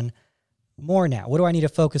improve on more now? What do I need to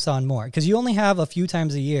focus on more? Because you only have a few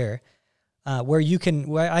times a year where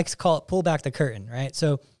I call it pull back the curtain, right?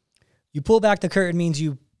 So you pull back the curtain means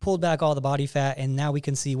you pulled back all the body fat, and now we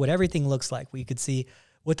can see what everything looks like. We could see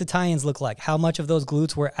what the tie-ins look like, how much of those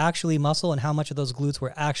glutes were actually muscle and how much of those glutes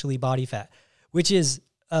were actually body fat, which is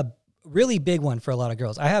a really big one for a lot of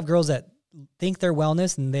girls. I have girls that think they're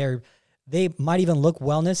wellness and they might even look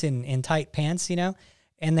wellness in tight pants,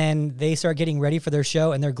 and then they start getting ready for their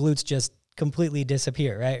show and their glutes just completely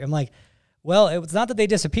disappear, right? I'm like, well, it's not that they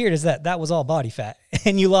disappeared, is that was all body fat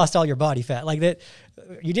and you lost all your body fat. Like that,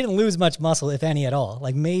 you didn't lose much muscle, if any at all,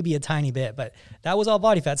 like maybe a tiny bit, but that was all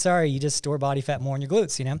body fat. Sorry, you just store body fat more in your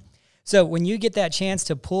glutes, So when you get that chance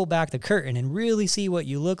to pull back the curtain and really see what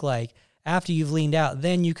you look like after you've leaned out,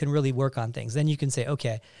 then you can really work on things. Then you can say,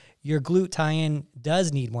 okay, your glute tie-in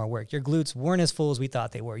does need more work. Your glutes weren't as full as we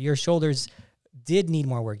thought they were. Your shoulders did need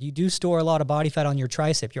more work. You do store a lot of body fat on your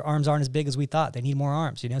tricep. Your arms aren't as big as we thought. They need more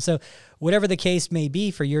arms, So whatever the case may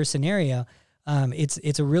be for your scenario,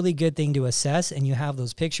 it's a really good thing to assess, and you have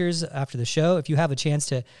those pictures after the show. If you have a chance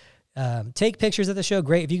to take pictures at the show,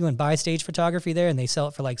 great. If you go and buy stage photography there and they sell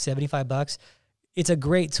it for like $75, it's a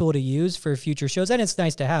great tool to use for future shows, and it's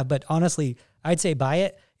nice to have. But honestly, I'd say buy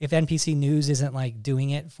it if NPC News isn't like doing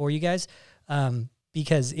it for you guys,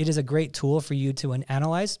 because it is a great tool for you to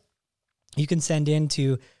analyze. You can send them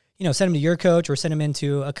to your coach or send them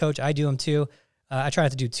into a coach. I do them too. I try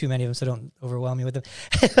not to do too many of them, so don't overwhelm me with them.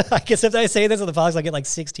 I guess if I say this on the podcast, I get like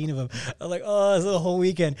 16 of them. I'm like, oh, this is a whole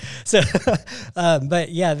weekend. So, but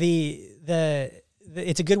yeah,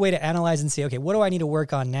 it's a good way to analyze and say, okay, what do I need to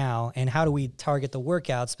work on now? And how do we target the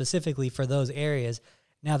workout specifically for those areas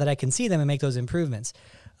now that I can see them and make those improvements?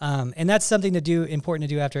 And that's something important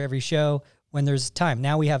to do after every show when there's time.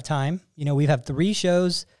 Now we have time. We have 3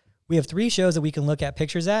 shows. We have 3 shows that we can look at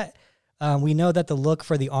pictures at. We know that the look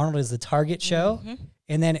for the Arnold is the target show. Mm-hmm.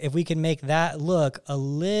 And then if we can make that look a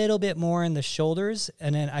little bit more in the shoulders,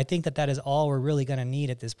 and then I think that is all we're really going to need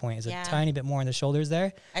at this point is a tiny bit more in the shoulders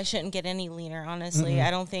there. I shouldn't get any leaner, honestly. Mm-mm.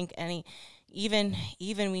 I don't think any, even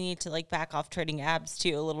we need to like back off trading abs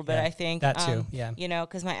too a little bit, I think. That too, yeah.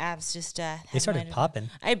 Because my abs just... they started popping.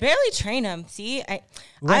 I barely train them. See,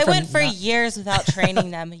 I went for years without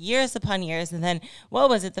training them, years upon years. And then, what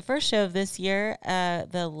was it? The first show of this year,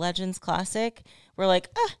 the Legends Classic, we're like,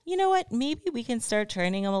 you know what? Maybe we can start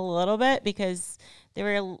training them a little bit because they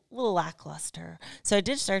were a little lackluster. So I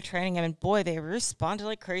did start training them, and boy, they responded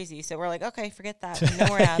like crazy. So we're like, okay, forget that. No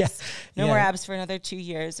more abs. No more abs for another 2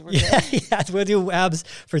 years. We're good. We'll do abs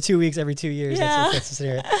for 2 weeks every 2 years. Yeah. That's the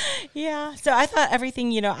scenario. Yeah. So I thought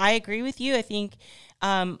everything, I agree with you. I think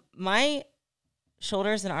my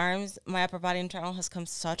shoulders and arms, my upper body in general has come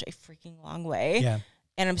such a freaking long way. Yeah.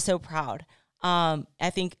 And I'm so proud.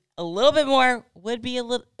 I think a little bit more would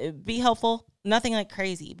be helpful. Nothing like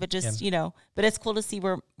crazy, but just, but it's cool to see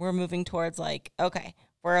we're moving towards like, okay,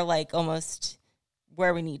 we're like almost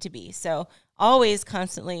where we need to be. So always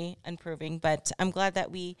constantly improving, but I'm glad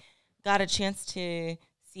that we got a chance to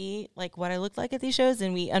see like what I looked like at these shows,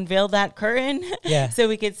 and we unveiled that curtain so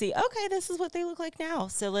we could see, okay, this is what they look like now.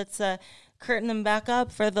 So let's curtain them back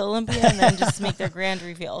up for the Olympia and then just make their grand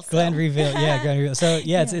reveal. So. Grand reveal. So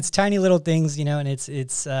it's tiny little things, and it's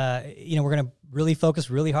we're going to really focus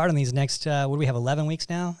really hard on these next, what do we have, 11 weeks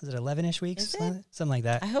now? Is it 11-ish weeks? Something like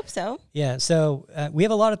that. I hope so. Yeah. So we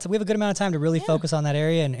have we have a good amount of time to really focus on that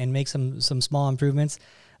area and make some small improvements.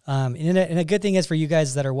 And a good thing is for you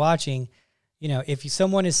guys that are watching, if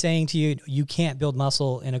someone is saying to you, you can't build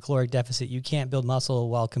muscle in a caloric deficit, you can't build muscle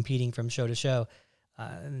while competing from show to show,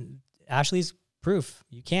 Ashley's proof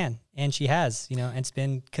you can, and she has, and it's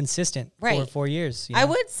been consistent for 4 years. I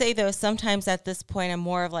would say though, sometimes at this point I'm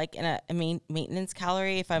more of like in a maintenance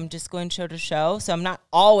calorie if I'm just going show to show. So I'm not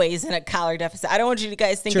always in a calorie deficit. I don't want you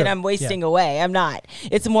guys thinking I'm wasting away. I'm not.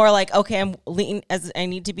 It's more like, okay, I'm lean as I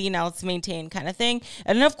need to be, now let's maintain kind of thing.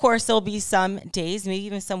 And then of course there'll be some days, maybe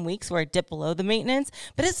even some weeks where I dip below the maintenance,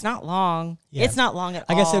 but it's not long. Yeah. It's not long at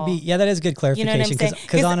all. I guess it'd be, that is good clarification.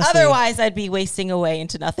 Because honestly, otherwise I'd be wasting away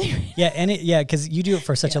into nothing. Because you do it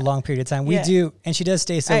for such a long long period of time. We do, and she does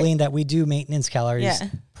stay so lean that we do maintenance calories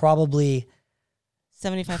probably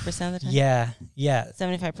 75% of the time. Yeah.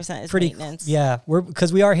 75% is maintenance. Yeah,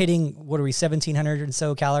 because we are hitting, what are we, 1,700 or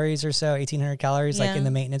so calories or so, 1,800 calories like in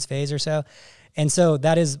the maintenance phase or so. And so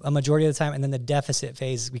that is a majority of the time. And then the deficit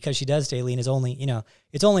phase, because she does stay lean, is only,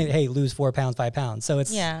 it's only, hey, lose 4 pounds, 5 pounds. So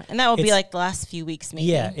it's, and that will be like the last few weeks maybe.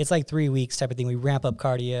 Yeah, it's like 3 weeks type of thing. We ramp up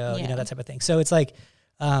cardio, that type of thing. So it's like,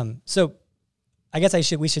 so I guess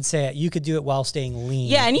we should say it. You could do it while staying lean.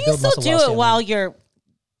 Yeah, and you can still do it while you're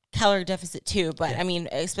calorie deficit too, but I mean,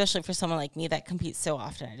 especially for someone like me that competes so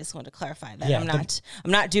often, I just want to clarify that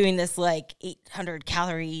I'm not doing this like 800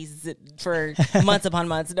 calories for months upon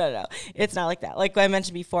months. No, it's not like that. Like I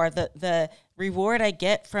mentioned before, the reward I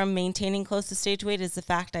get from maintaining close to stage weight is the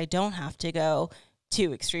fact I don't have to go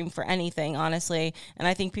too extreme for anything, honestly. And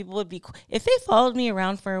I think people would be, if they followed me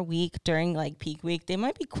around for a week during like peak week, they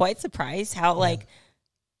might be quite surprised how like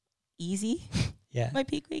easy my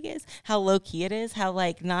peak week is, how low key it is, how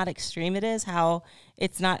like not extreme it is, how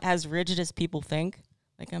it's not as rigid as people think.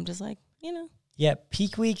 Like I'm just like, Yeah,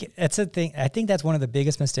 peak week, that's a thing. I think that's one of the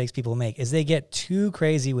biggest mistakes people make is they get too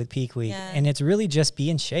crazy with peak week. And it's really just be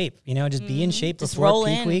in shape, just be in shape before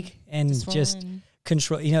peak week and just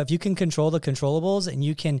control, if you can control the controllables and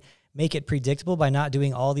you can make it predictable by not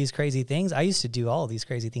doing all these crazy things. I used to do all of these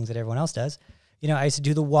crazy things that everyone else does. I used to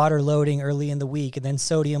do the water loading early in the week and then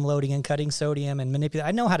sodium loading and cutting sodium and manipulate.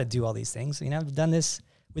 I know how to do all these things. I've done this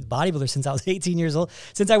with bodybuilders since I was 18 years old,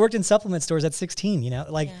 since I worked in supplement stores at 16,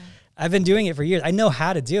 I've been doing it for years. I know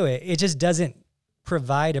how to do it. It just doesn't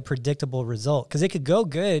provide a predictable result because it could go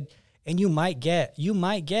good and you might get a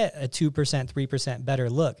 2%, 3% better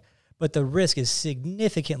look, but the risk is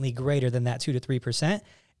significantly greater than that 2 to 3%.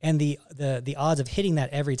 And the odds of hitting that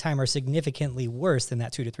every time are significantly worse than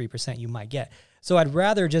that 2 to 3% you might get. So I'd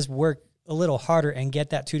rather just work a little harder and get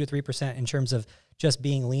that 2 to 3% in terms of just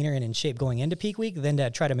being leaner and in shape going into peak week than to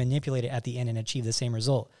try to manipulate it at the end and achieve the same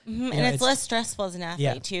result. And it's less stressful as an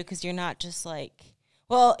athlete too, because you're not just like,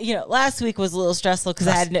 well, last week was a little stressful because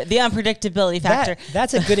I had the unpredictability factor.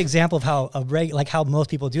 That's a good example of how most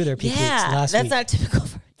people do their peak weeks last week. That's not typical.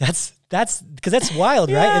 That's because that's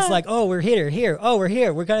wild, right? It's like, oh, we're here. Oh, we're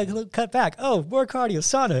here. We're going to cut back. Oh, more cardio,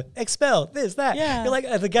 sauna, expel, this, that. Yeah. You're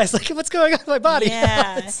like, the guy's like, what's going on with my body?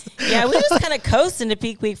 Yeah. We just kind of coast into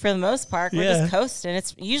peak week for the most part. We're just coasting.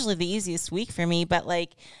 It's usually the easiest week for me. But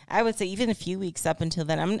like, I would say even a few weeks up until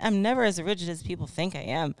then, I'm never as rigid as people think I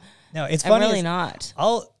am. No, it's funny. I'm really not.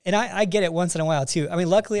 I get it once in a while too. I mean,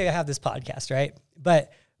 luckily I have this podcast, right?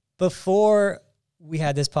 But before we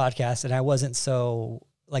had this podcast and I wasn't so,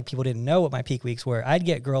 like people didn't know what my peak weeks were, I'd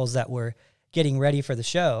get girls that were getting ready for the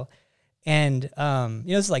show. And,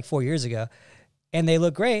 this is like 4 years ago and they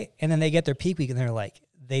look great. And then they get their peak week and they're like,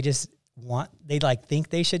 they think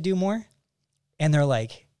they should do more. And they're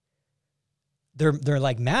like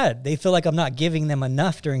mad. They feel like I'm not giving them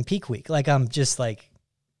enough during peak week. Like I'm just like,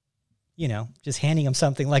 just handing them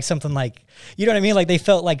something like, you know what I mean? Like they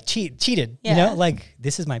felt like cheated, like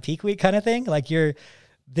this is my peak week kind of thing. Like you're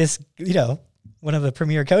this, one of the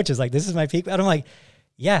premier coaches, like this is my peak. And I'm like,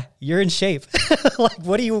 yeah, you're in shape. Like,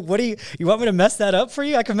 what do you want me to mess that up for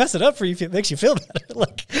you? I can mess it up for you if it makes you feel better.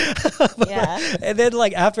 Like, and then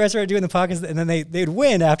like after I started doing the podcast and then they'd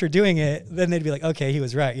win after doing it, then they'd be like, okay, he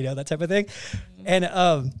was right. that type of thing.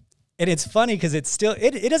 And it's funny because it's still,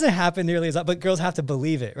 it doesn't happen nearly as, but girls have to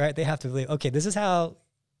believe it, right? They have to believe, okay, this is how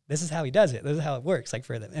he does it. This is how it works, like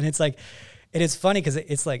for them. And it's like, it is funny because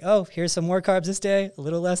it's like, oh, here's some more carbs this day, a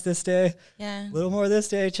little less this day, a little more this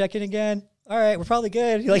day, check in again. All right, we're probably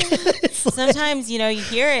good. You're like, sometimes, you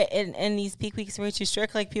hear it in these peak weeks where it's too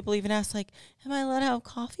strict. Like people even ask like, am I allowed to have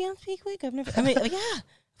coffee on peak week? Yeah,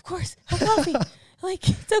 of course, have coffee. Like,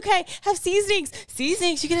 it's okay. Have seasonings.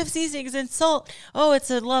 You can have seasonings and salt. Oh,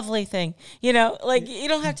 it's a lovely thing. Like you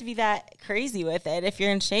don't have to be that crazy with it. If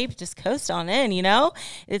you're in shape, just coast on in,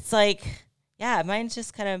 It's like, mine's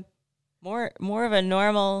just kind of more of a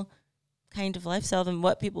normal kind of lifestyle than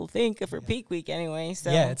what people think for peak week anyway.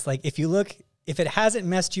 So it's like if it hasn't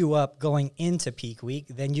messed you up going into peak week,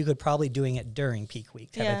 then you could probably doing it during peak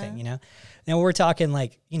week type of thing, Now we're talking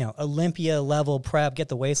like, Olympia level prep, get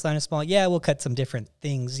the waistline as small. Yeah, we'll cut some different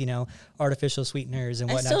things, artificial sweeteners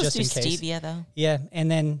and whatnot just in case. Stevia though. Yeah,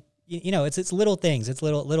 and then it's little things, it's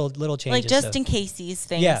little changes. Like just in case these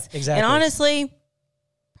things. Yeah, exactly. And honestly,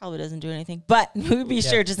 probably doesn't do anything, but we'd be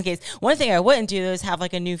sure just in case. One thing I wouldn't do is have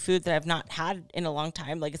like a new food that I've not had in a long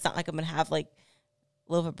time. Like it's not like I'm gonna have like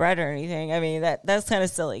loaf of bread or anything. I mean, that's kind of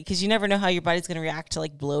silly because you never know how your body's going to react to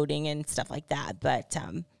like bloating and stuff like that. But,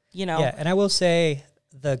 Yeah, and I will say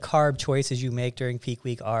the carb choices you make during peak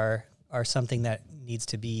week are something that needs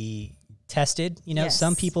to be tested. You know, Yes.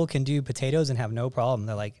 some people can do potatoes and have no problem.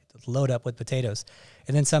 They're like, load up with potatoes.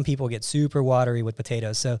 And then some people get super watery with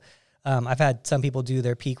potatoes. So I've had some people do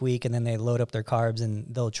their peak week and then they load up their carbs and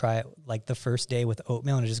they'll try it like the first day with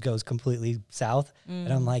oatmeal and it just goes completely south.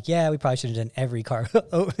 And I'm like, yeah, we probably should have done every carb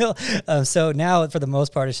oatmeal. So now for the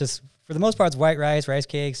most part, it's white rice, rice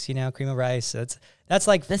cakes, you know, cream of rice. That's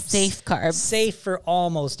like The safe carbs. safe for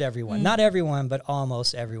almost everyone. Not everyone, but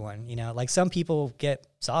almost everyone. You know, like some people get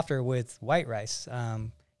softer with white rice.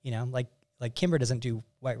 You know, like Kimber doesn't do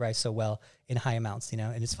white rice so well in high amounts, you know,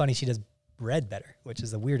 and it's funny, she does bread better, which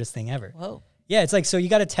is the weirdest thing ever. Whoa. Yeah, it's like, so you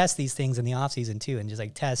got to test these things in the off season too, and just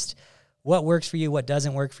like test what works for you, what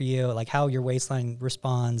doesn't work for you, like how your waistline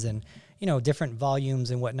responds, and you know, different volumes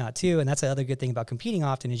and whatnot too. And that's the other good thing about competing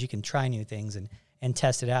often is you can try new things and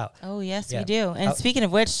test it out. Oh, yes, Yeah. we do. And speaking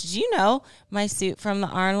of which, did you know my suit from the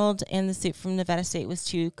Arnold and the suit from Nevada State was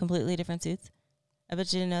two completely different suits? I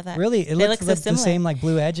bet you didn't know that. Really? It They looks look so the similar. same, like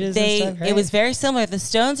blue edges and stuff, right? It was very similar. The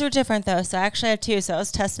stones were different though, so I actually had two. So I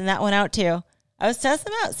was testing that one out too. I was testing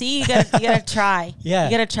them out. See, you gotta try. Yeah.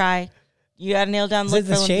 You gotta try. You gotta nail down. Is Look it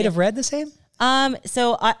the for shade Olympia. of red the same?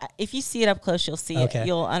 So if you see it up close, you'll see Okay. it.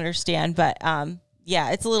 You'll understand. But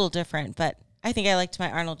yeah, it's a little different. But I think I liked my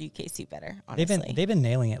Arnold UK suit better. Honestly, They've been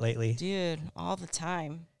nailing it lately. dude, all the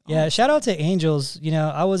time. Yeah, shout out to Angels. You know,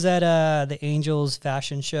 I was at the Angels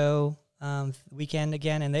fashion show weekend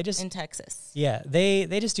again, and they just In Texas. yeah, they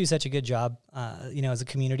just do such a good job. You know, as a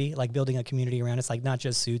community, like building a community around. It's like not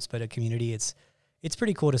just suits, but a community. It's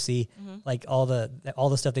pretty cool to see, like all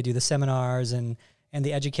the stuff they do, the seminars and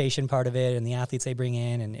the education part of it, and the athletes they bring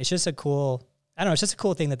in, and it's just a cool. I don't know. It's just a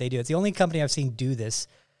cool thing that they do. It's the only company I've seen do this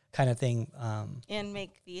kind of thing. And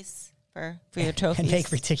make these for your trophies. And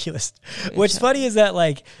make ridiculous. What's funny is that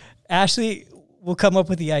like Ashley will come up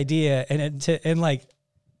with the idea and like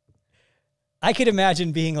I could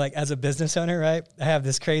imagine being like, as a business owner, right? I have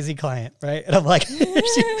this crazy client, right? And I'm like,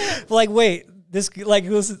 wait,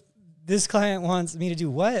 this client wants me to do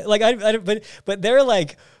what? Like but they're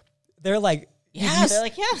like Yeah, they're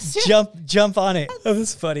like, yes. jump on it. Oh,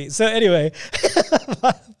 that's funny. So anyway,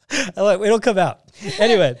 it'll come out.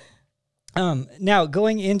 Anyway, now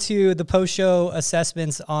going into the post-show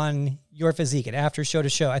assessments on your physique and after show to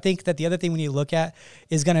show, I think that the other thing we need to look at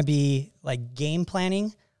is going to be like game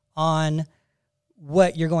planning on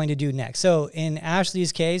what you're going to do next. So in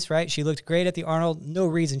Ashley's case, right, she looked great at the Arnold. No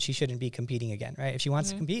reason she shouldn't be competing again, right? If she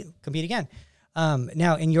wants to compete again.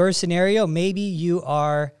 Now in your scenario, maybe you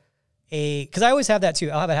are because I always have that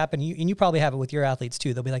too. I'll have it happen. And you probably have it with your athletes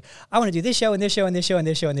too. They'll be like, I want to do this show and this show and this show and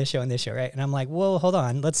this show and this show and this show, right? And I'm like, well, hold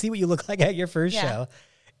on. Let's see what you look like at your first show.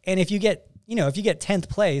 And if you get 10th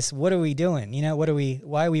place, what are we doing? You know,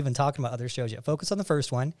 why are we even talking about other shows yet? Focus on the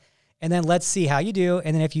first one. And then let's see how you do.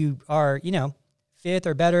 And then if you are, 5th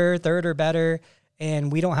or better, 3rd or better,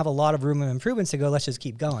 and we don't have a lot of room of improvements to go, let's just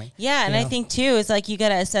keep going. Yeah, and I think too, it's like you got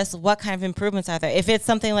to assess what kind of improvements are there. If it's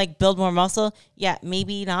something like build more muscle, yeah,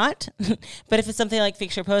 maybe not. But if it's something like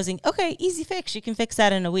fix your posing, okay, easy fix. You can fix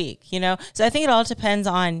that in a week, So I think it all depends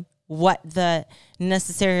on what the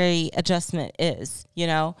necessary adjustment is,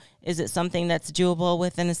 Is it something that's doable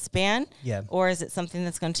within a span? Yeah. Or is it something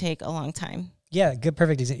that's going to take a long time? Yeah, good,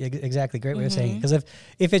 perfect, exactly. Great way of saying it. Because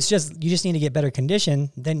if it's just, you just need to get better condition,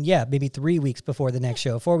 then yeah, maybe 3 weeks before the next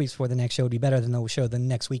show, 4 weeks before the next show would be better than the show the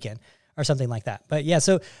next weekend or something like that. But yeah,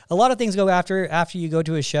 so a lot of things go after you go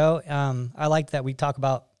to a show. I like that we talk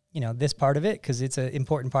about, this part of it because it's an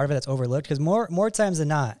important part of it that's overlooked because more times than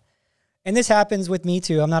not, and this happens with me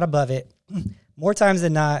too, I'm not above it. More times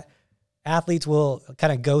than not, athletes will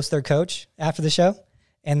kind of ghost their coach after the show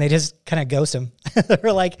and they just kind of ghost them.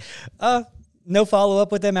 They're like, no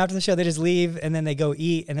follow-up with them after the show. They just leave, and then they go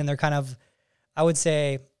eat, and then they're kind of, I would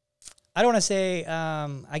say, I don't want to say,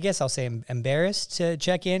 I guess I'll say embarrassed to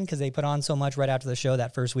check in because they put on so much right after the show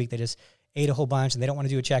that first week. They just ate a whole bunch, and they don't want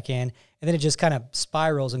to do a check-in, and then it just kind of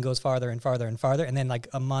spirals and goes farther and farther and farther, and then like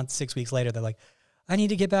a month, 6 weeks later, they're like, I need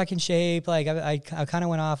to get back in shape. Like, I kind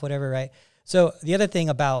of went off, whatever, right? So the other thing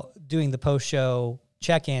about doing the post-show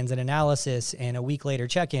check-ins and analysis and a week later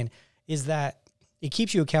check-in is that it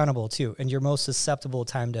keeps you accountable too, and your most susceptible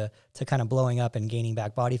time to kind of blowing up and gaining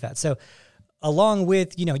back body fat. So along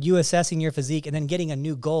with, you assessing your physique and then getting a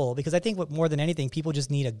new goal, because I think what more than anything, people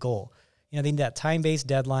just need a goal. They need that time-based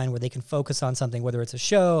deadline where they can focus on something, whether it's a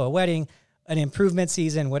show, a wedding, an improvement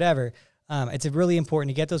season, whatever. It's really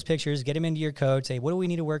important to get those pictures, get them into your coach, say, what do we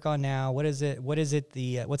need to work on now? What's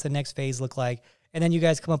the next phase look like? And then you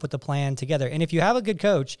guys come up with a plan together. And if you have a good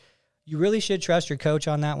coach, you really should trust your coach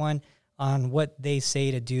on that one, on what they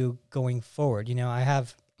say to do going forward.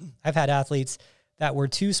 I've had athletes that were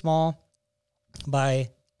too small by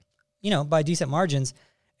decent margins.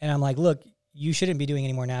 And I'm like, look, you shouldn't be doing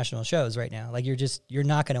any more national shows right now. Like you're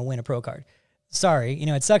not going to win a pro card. Sorry.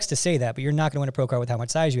 It sucks to say that, but you're not going to win a pro card with how much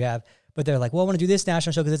size you have. But they're like, well, I want to do this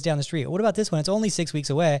national show because it's down the street. What about this one? It's only 6 weeks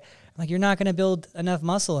away. I'm like, you're not going to build enough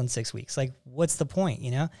muscle in 6 weeks. Like, what's the point,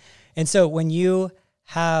 And so when you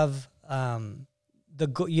have your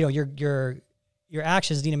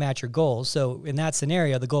actions need to match your goals. So in that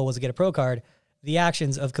scenario, the goal was to get a pro card. The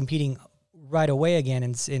actions of competing right away again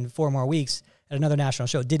in 4 more weeks at another national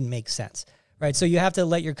show didn't make sense, right? So you have to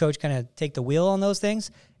let your coach kind of take the wheel on those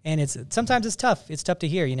things. And sometimes it's tough. It's tough to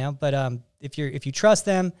hear, but if you trust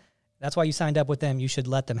them, that's why you signed up with them. You should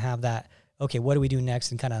let them have that. Okay, what do we do next?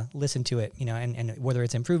 And kind of listen to it, and whether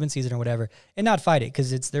it's improvement season or whatever, and not fight it,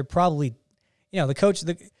 because they're probably, the coach.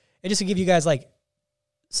 And just to give you guys like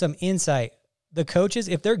some insight, the coaches,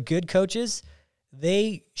 if they're good coaches,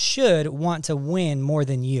 they should want to win more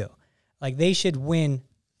than you. Like they should win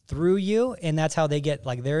through you, and that's how they get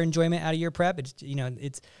like their enjoyment out of your prep.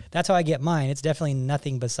 That's how I get mine. It's definitely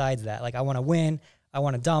nothing besides that. Like I want to win, I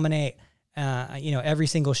want to dominate, every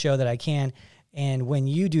single show that I can. And when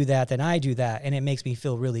you do that, then I do that, and it makes me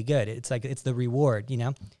feel really good. It's like it's the reward,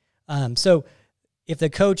 So if the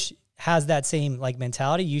coach has that same like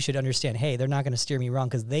mentality, you should understand, hey, they're not going to steer me wrong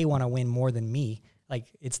because they want to win more than me. Like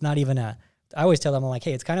it's not even I always tell them, I'm like,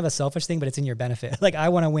 hey, it's kind of a selfish thing, but it's in your benefit. Like I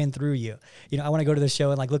want to win through you. I want to go to the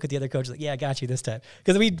show and like look at the other coach, like, yeah, I got you this time.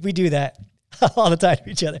 Because we do that all the time to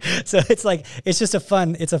each other. So it's like, it's a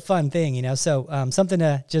fun thing, So something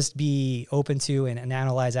to just be open to and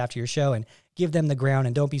analyze after your show and give them the ground,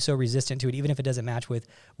 and don't be so resistant to it, even if it doesn't match with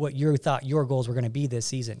what you thought your goals were going to be this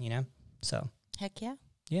season, So. Heck yeah.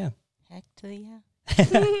 Yeah. Heck to the yeah.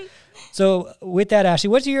 So with that, Ashley,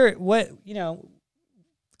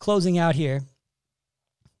 closing out here,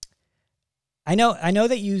 I know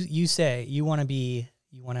that you say you want to be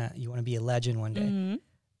a legend one day. Mm-hmm.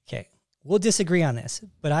 Okay. We'll disagree on this,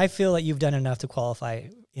 but I feel like you've done enough to qualify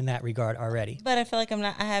in that regard already. But I feel like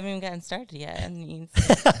I haven't even gotten started yet. I mean,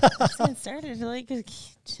 just getting started, like,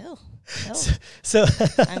 chill. So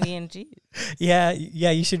I mean, geez. Yeah,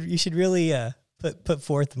 you should really put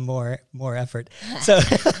forth more effort. So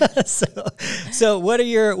what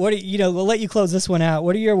are we'll let you close this one out.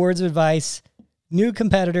 What are your words of advice? New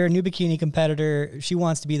bikini competitor. She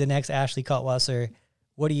wants to be the next Ashley Kaltwasser.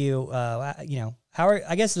 What do you,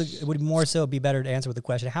 I guess it would more so be better to answer with the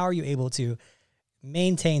question, how are you able to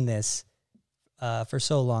maintain this for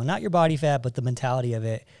so long? Not your body fat, but the mentality of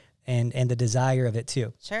it and the desire of it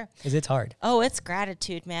too. Sure. Because it's hard. Oh, it's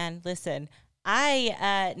gratitude, man. Listen,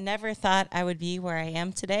 I never thought I would be where I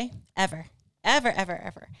am today, ever.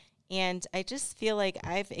 And I just feel like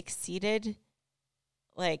I've exceeded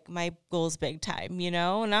like my goals big time,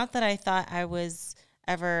 Not that I thought I was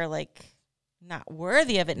ever like not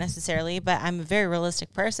worthy of it necessarily, but I'm a very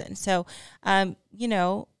realistic person. So, ever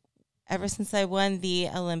since I won the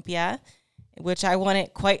Olympia, which I won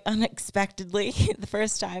it quite unexpectedly the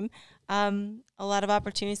first time, a lot of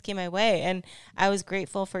opportunities came my way, and I was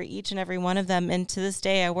grateful for each and every one of them. And to this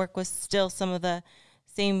day, I work with still some of the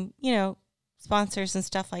same, sponsors and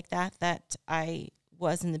stuff like that I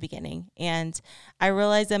was in the beginning. And I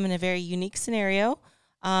realize I'm in a very unique scenario.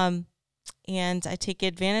 And I take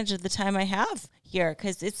advantage of the time I have here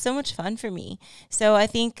because it's so much fun for me. So I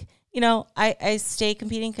think, I stay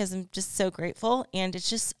competing because I'm just so grateful, and it's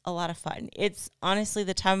just a lot of fun. It's honestly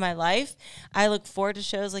the time of my life. I look forward to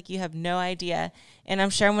shows like you have no idea. And I'm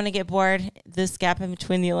sure I'm going to get bored this gap in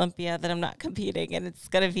between the Olympia that I'm not competing, and it's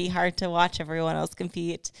going to be hard to watch everyone else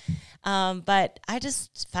compete. But I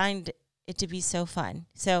just find it to be so fun.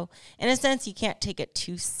 So in a sense, you can't take it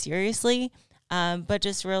too seriously, but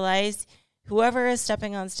just realize whoever is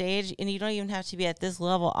stepping on stage, and you don't even have to be at this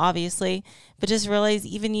level, obviously, but just realize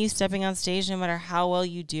even you stepping on stage, no matter how well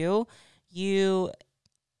you do, you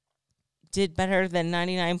did better than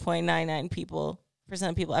 99.99%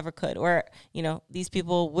 of people ever could. Or, these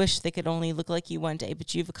people wish they could only look like you one day,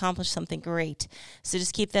 but you've accomplished something great. So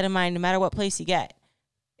just keep that in mind. No matter what place you get,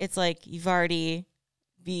 it's like you've already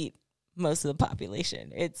beat most of the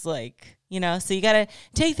population. It's like, so you got to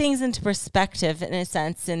take things into perspective in a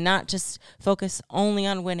sense, and not just focus only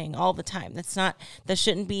on winning all the time. That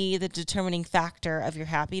shouldn't be the determining factor of your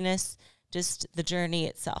happiness, just the journey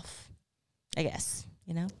itself, I guess,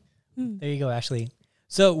 There you go, Ashley.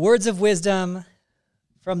 So words of wisdom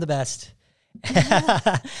from the best.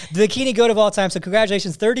 The bikini goat of all time. So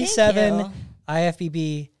congratulations, 37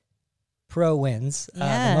 IFBB pro wins,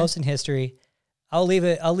 the most in history. I'll leave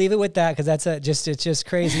it with that because that's it's just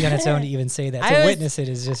crazy on its own to even say that. To witness it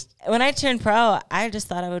is just. When I turned pro, I just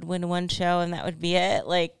thought I would win one show and that would be it.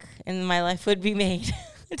 Like, and my life would be made.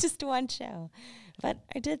 Just one show. But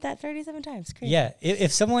I did that 37 times. Crazy. Yeah.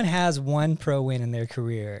 If someone has one pro win in their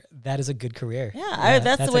career, that is a good career. Yeah.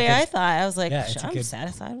 That's the way I thought. I was like, I'm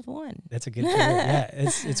satisfied with one. That's a good career. Yeah.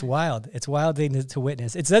 It's wild. It's a wild thing to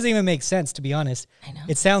witness. It doesn't even make sense, to be honest. I know.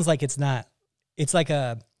 It sounds like it's not. It's like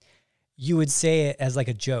you would say it as like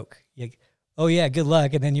a joke. Like, oh yeah, good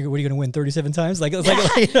luck. And then what are you going to win 37 times? Like, it's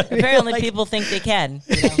like you know apparently people think they can.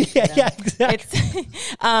 You know, yeah, exactly.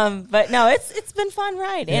 But no, it's been fun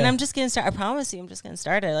ride. And I'm just going to start. I promise you, I'm just going to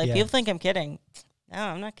start it. Like people think I'm kidding. No,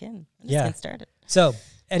 I'm not kidding. I'm just going to start it. So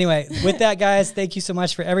anyway, with that, guys, thank you so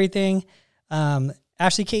much for everything.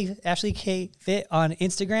 Ashley K Fit on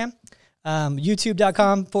Instagram.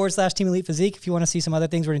 YouTube.com/Team Elite Physique. If you want to see some other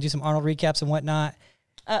things, we're going to do some Arnold recaps and whatnot.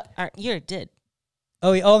 You did.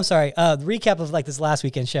 Oh, I'm sorry. The recap of like this last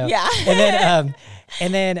weekend show. Yeah.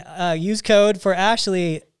 and then use code for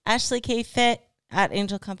Ashley K Fit at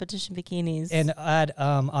Angel Competition Bikinis. And add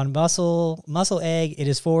on Muscle Egg, it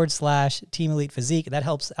is /Team Elite Physique. That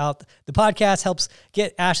helps out the podcast, helps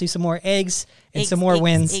get Ashley some more eggs and some more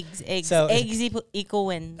wins. Eggs. So eggs equal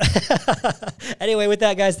wins. Anyway, with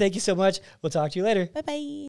that, guys, thank you so much. We'll talk to you later. Bye-bye.